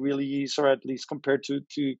than it really is, or at least compared to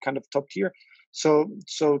kind of top tier. So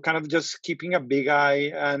kind of just keeping a big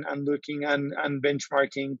eye and looking and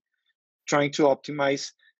benchmarking, trying to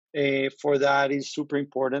optimize for that is super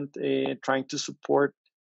important. Trying to support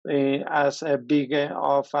as a big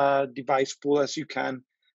of a device pool as you can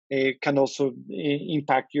also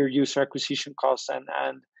impact your user acquisition costs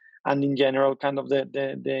and in general kind of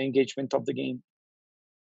the engagement of the game.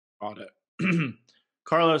 Got it.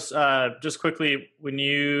 Carlos, just quickly, when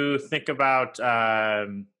you think about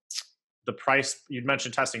the price, you'd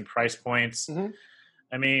mentioned testing price points. Mm-hmm.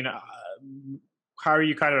 I mean, how are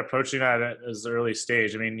you kind of approaching that as the early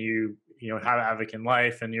stage? I mean, you have Avakin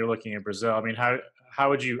Life, and you're looking at Brazil. I mean, how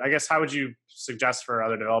would you suggest for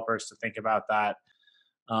other developers to think about that?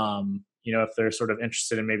 If they're sort of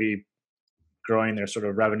interested in maybe growing their sort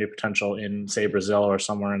of revenue potential in, say, Brazil or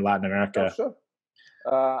somewhere in Latin America. Oh, sure.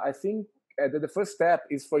 I think the first step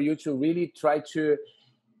is for you to really try to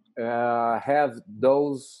have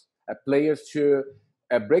those players to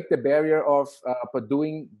break the barrier of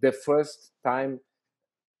doing the first time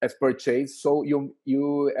as purchase. So you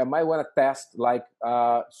might want to test like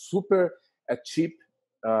super cheap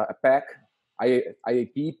pack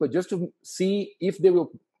IAP, but just to see if they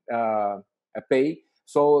will pay.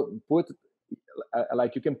 So put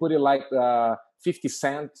like you can put it like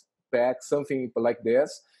 50-cent pack, something like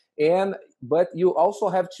this. But you also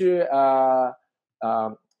have to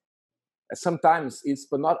sometimes it's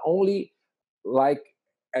not only like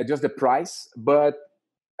just the price, but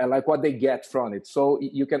like what they get from it. So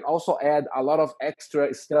you can also add a lot of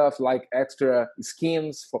extra stuff, like extra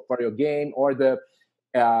skins for your game, or the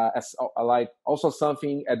like also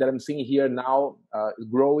something that I'm seeing here now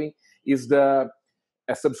growing is the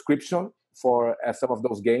subscription for some of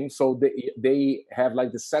those games. So they have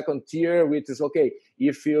like the second tier, which is okay.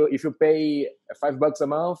 If you pay $5 a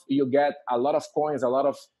month, you get a lot of coins, a lot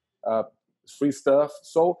of free stuff.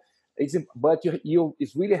 So but you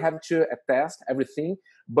really have to test everything,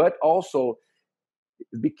 but also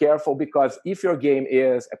be careful, because if your game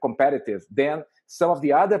is competitive, then some of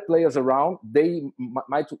the other players around, they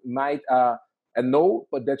might know,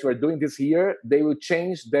 but that you are doing this here, they will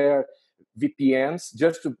change their VPNs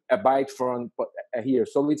just to buy it from here.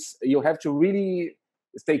 So you have to really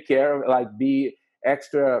take care, like be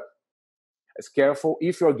extra careful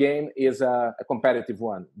if your game is a competitive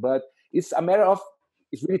one. But it's a matter of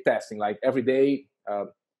it's really testing, like every day,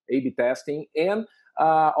 A/B testing, and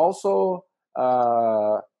also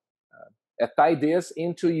tie this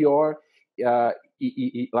into your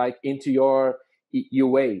like into your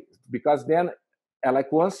UA, because then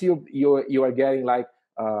like once you are getting like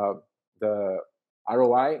the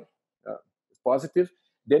ROI is positive,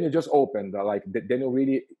 then you just open then you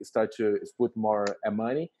really start to put more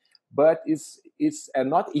money. But it's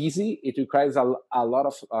not easy. It requires a lot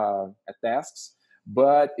of tasks,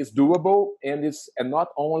 but it's doable, and it's not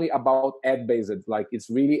only about ad based. Like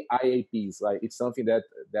it's really IAPs. Like it's something that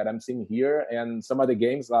I'm seeing here, and some other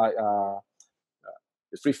games like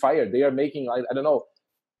Free Fire, they are making I don't know,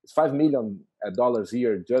 it's $5 million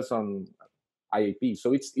here just on IAP.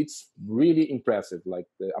 So it's really impressive, like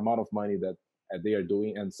the amount of money that they are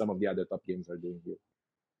doing, and some of the other top games are doing here.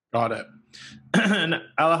 Got it. And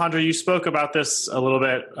Alejandro, you spoke about this a little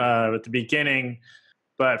bit at the beginning,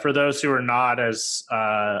 but for those who are not as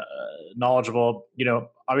knowledgeable,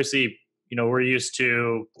 obviously, we're used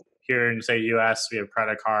to here in, say, US, we have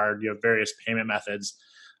credit card, you have various payment methods.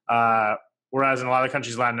 Whereas in a lot of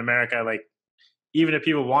countries, Latin America, like even if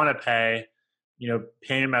people want to pay,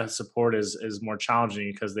 payment method support is more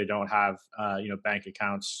challenging because they don't have, bank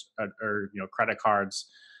accounts or credit cards.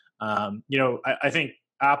 I think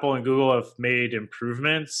Apple and Google have made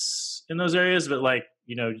improvements in those areas, but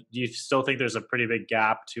do you still think there's a pretty big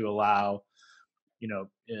gap to allow,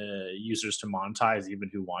 users to monetize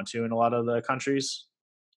even who want to in a lot of the countries?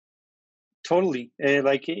 Totally.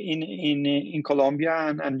 Like in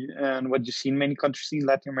Colombia and what you see in many countries in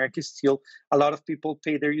Latin America, still a lot of people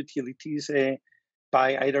pay their utilities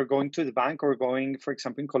by either going to the bank or going, for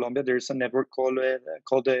example, in Colombia, there's a network called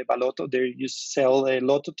Baloto. They sell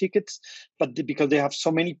lotto tickets, but because they have so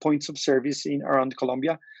many points of service around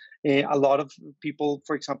Colombia, a lot of people,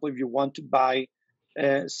 for example, if you want to buy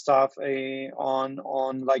stuff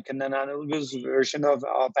on like an analogous version of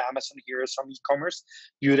Amazon here or some e-commerce,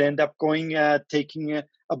 you'd end up going taking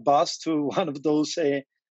a bus to one of those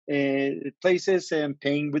places and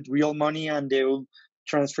paying with real money, and they will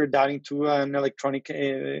transfer that into an electronic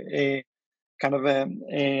kind of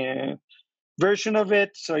a version of it,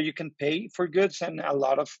 so you can pay for goods. And a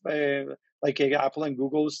lot of like Apple and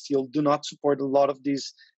Google still do not support a lot of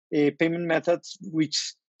these payment methods,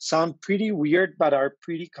 which sound pretty weird, but are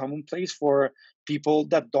pretty commonplace for people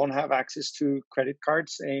that don't have access to credit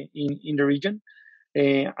cards in the region.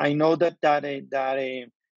 I know that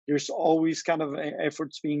there's always kind of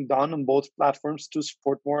efforts being done on both platforms to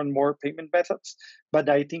support more and more payment methods, but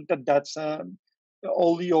I think that's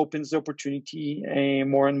only opens the opportunity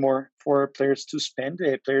more and more for players to spend,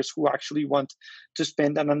 players who actually want to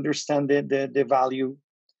spend and understand the value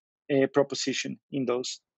proposition in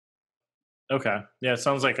those. Okay. Yeah, it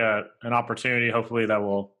sounds like an opportunity, hopefully, that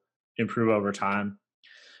will improve over time.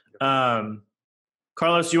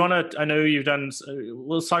 Carlos, I know you've done,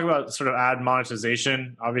 let's talk about sort of ad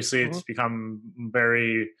monetization. Obviously, it's become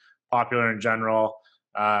very popular in general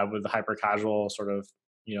with the hyper casual sort of,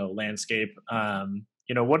 landscape.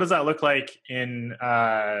 What does that look like in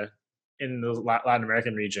the Latin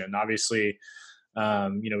American region? Obviously,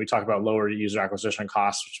 we talk about lower user acquisition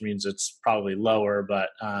costs, which means it's probably lower, but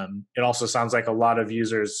it also sounds like a lot of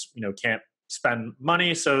users, can't spend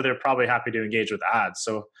money, so they're probably happy to engage with ads.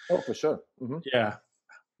 So, for sure. Yeah.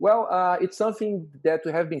 Well, it's something that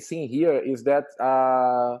we have been seeing here is that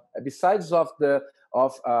besides of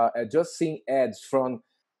just seeing ads from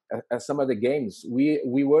some of the games, we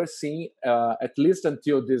were seeing at least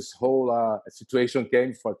until this whole situation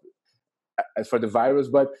came for the virus,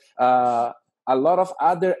 but a lot of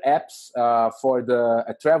other apps for the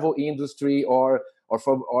travel industry or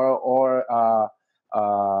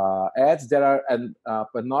ads that are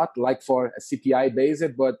but not like for CPI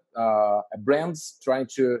based, but brands trying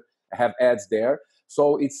to have ads there.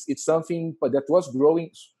 So it's something that was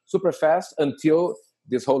growing super fast until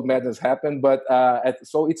this whole madness happened. But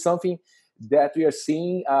so it's something that we are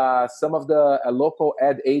seeing. Some of the local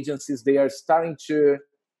ad agencies, they are starting to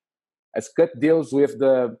cut deals with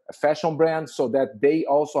the fashion brands so that they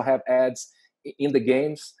also have ads in the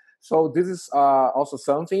games. So this is also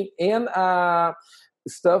something. And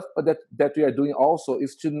stuff that we are doing also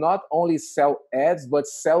is to not only sell ads, but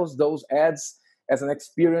sells those ads as an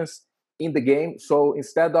experience in the game. So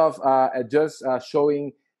instead of just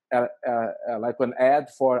showing like an ad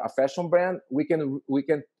for a fashion brand, we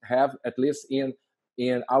can have, at least in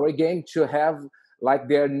our game, to have like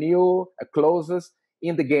their new clothes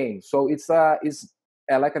in the game. So it's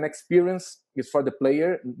like an experience. It's for the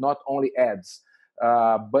player, not only ads.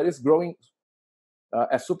 But it's growing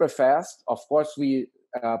super fast. Of course, we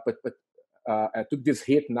took this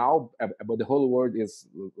hit now, but the whole world is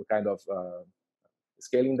kind of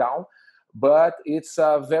scaling down. But it's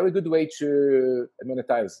a very good way to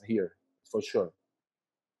monetize here, for sure.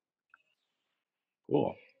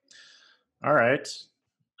 Cool. All right.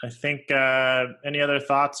 I think any other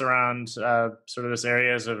thoughts around sort of this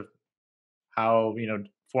areas of how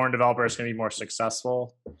foreign developers can be more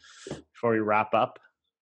successful before we wrap up?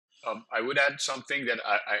 I would add something that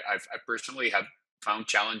I personally have found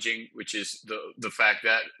challenging, which is the fact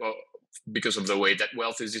that, well, because of the way that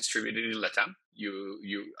wealth is distributed in Latam,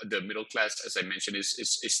 the middle class, as I mentioned,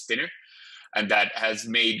 is thinner, and that has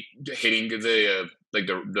made hitting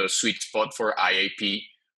the sweet spot for IAP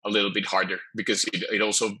a little bit harder, because it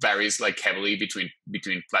also varies like heavily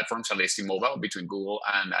between platforms, at least in mobile, between Google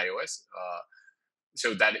and iOS.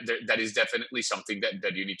 So that is definitely something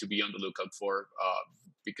that you need to be on the lookout for,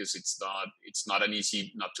 because it's not an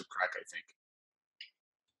easy nut to crack, I think.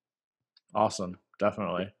 Awesome.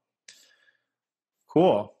 Definitely.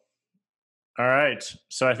 Cool. All right.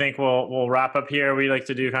 So I think we'll wrap up here. We like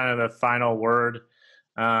to do kind of the final word,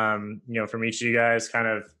 from each of you guys. Kind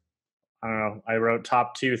of, I don't know, I wrote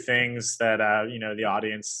top 2 things that, the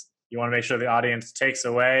audience, you want to make sure the audience takes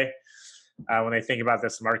away when they think about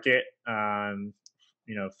this market,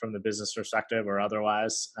 from the business perspective or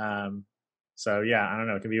otherwise. So yeah, I don't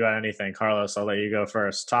know. It can be about anything. Carlos, I'll let you go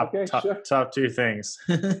first. Top 2 things.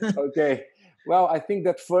 Okay. Well, I think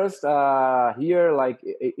that first here, like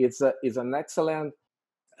it's an excellent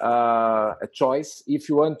choice if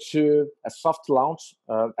you want to soft launch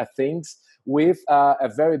things with a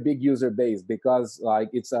very big user base, because like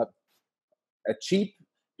it's a cheap,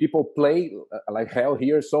 people play like hell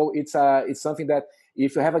here. So it's something that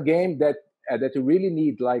if you have a game that you really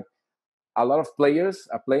need like a lot of players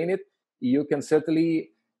are playing it, you can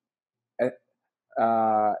certainly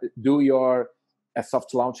do your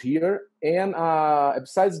soft launch here. And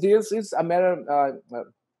besides this, it's a matter,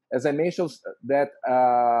 as I mentioned, that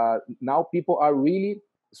now people are really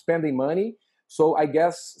spending money. So I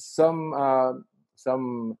guess some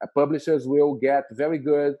publishers will get very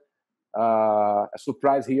good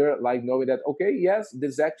surprise here, like knowing that, okay, yes,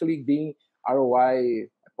 this is actually being ROI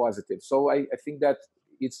positive. So I think that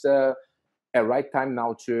it's a right time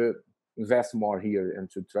now to invest more here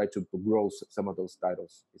and to try to grow some of those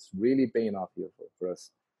titles. It's really paying off here for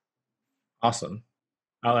us. Awesome.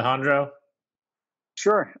 Alejandro?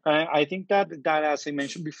 Sure. I think that as I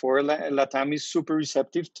mentioned before, Latam is super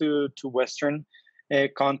receptive to Western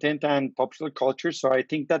content and popular culture. So I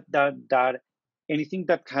think that anything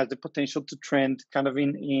that has the potential to trend kind of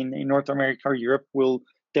in North America or Europe will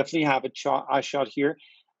definitely have a shot here.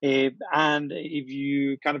 And if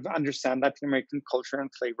you kind of understand Latin American culture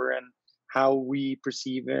and flavor and how we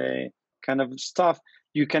perceive kind of stuff,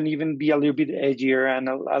 you can even be a little bit edgier and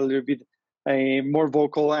a little bit more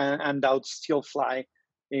vocal, and that would still fly.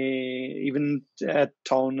 even a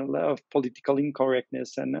tone of political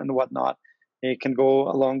incorrectness and whatnot can go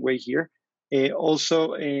a long way here.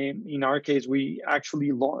 Also, in our case, we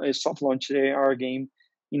actually soft launched our game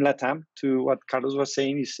in Latam. To what Carlos was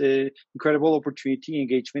saying, is an incredible opportunity.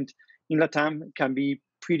 Engagement in Latam can be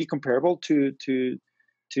pretty comparable to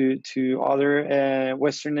other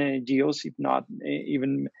Western geos, if not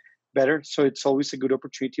even better. So it's always a good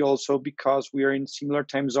opportunity. Also, because we are in similar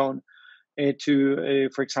time zone to,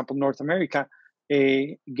 for example, North America,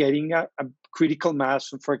 getting a critical mass,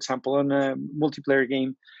 for example, on a multiplayer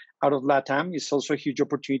game out of Latam is also a huge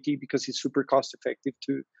opportunity because it's super cost effective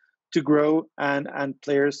to grow, and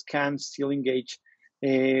players can still engage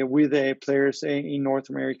with players in North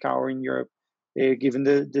America or in Europe, given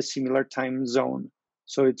the similar time zone.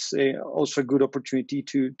 So it's also a good opportunity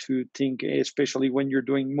to think, especially when you're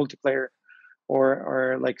doing multiplayer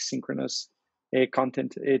or like synchronous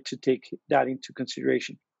content, to take that into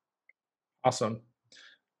consideration. Awesome.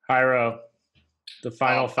 Jairo, the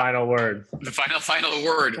final word. The final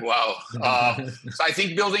word. Wow. So I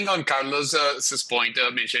think building on Carlos's point,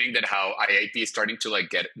 mentioning that how IIP is starting to like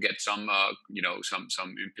get some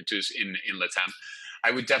some impetus in Latam, I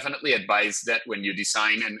would definitely advise that when you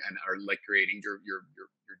design and are like creating your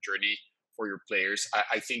journey for your players,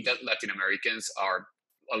 I think that Latin Americans are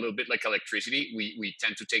a little bit like electricity. We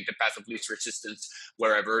tend to take the path of least resistance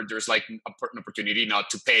wherever there's like an opportunity not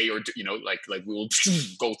to pay, or to, like we will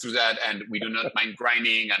go through that, and we do not mind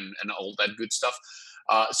grinding and all that good stuff.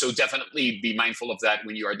 So definitely be mindful of that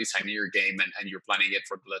when you are designing your game and you're planning it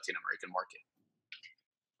for the Latin American market.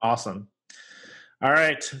 Awesome. All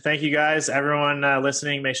right. Thank you guys. Everyone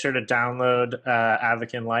listening, make sure to download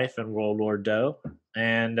Avakin Life and World War Doe.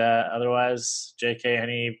 And otherwise, JK,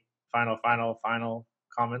 any final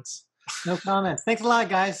comments? No comments. Thanks a lot,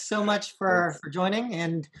 guys, so much for joining.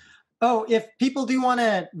 And if people do want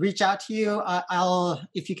to reach out to you,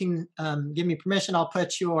 if you can give me permission, I'll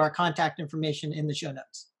put your contact information in the show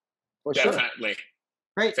notes. For Definitely. Sure.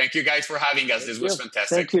 Great. Thank you guys for having us. This was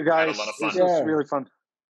fantastic. Thank you, guys. We had a lot of fun. This was really fun.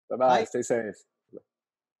 Bye-bye. Stay safe.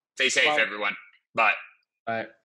 Stay safe, everyone. Bye. Bye.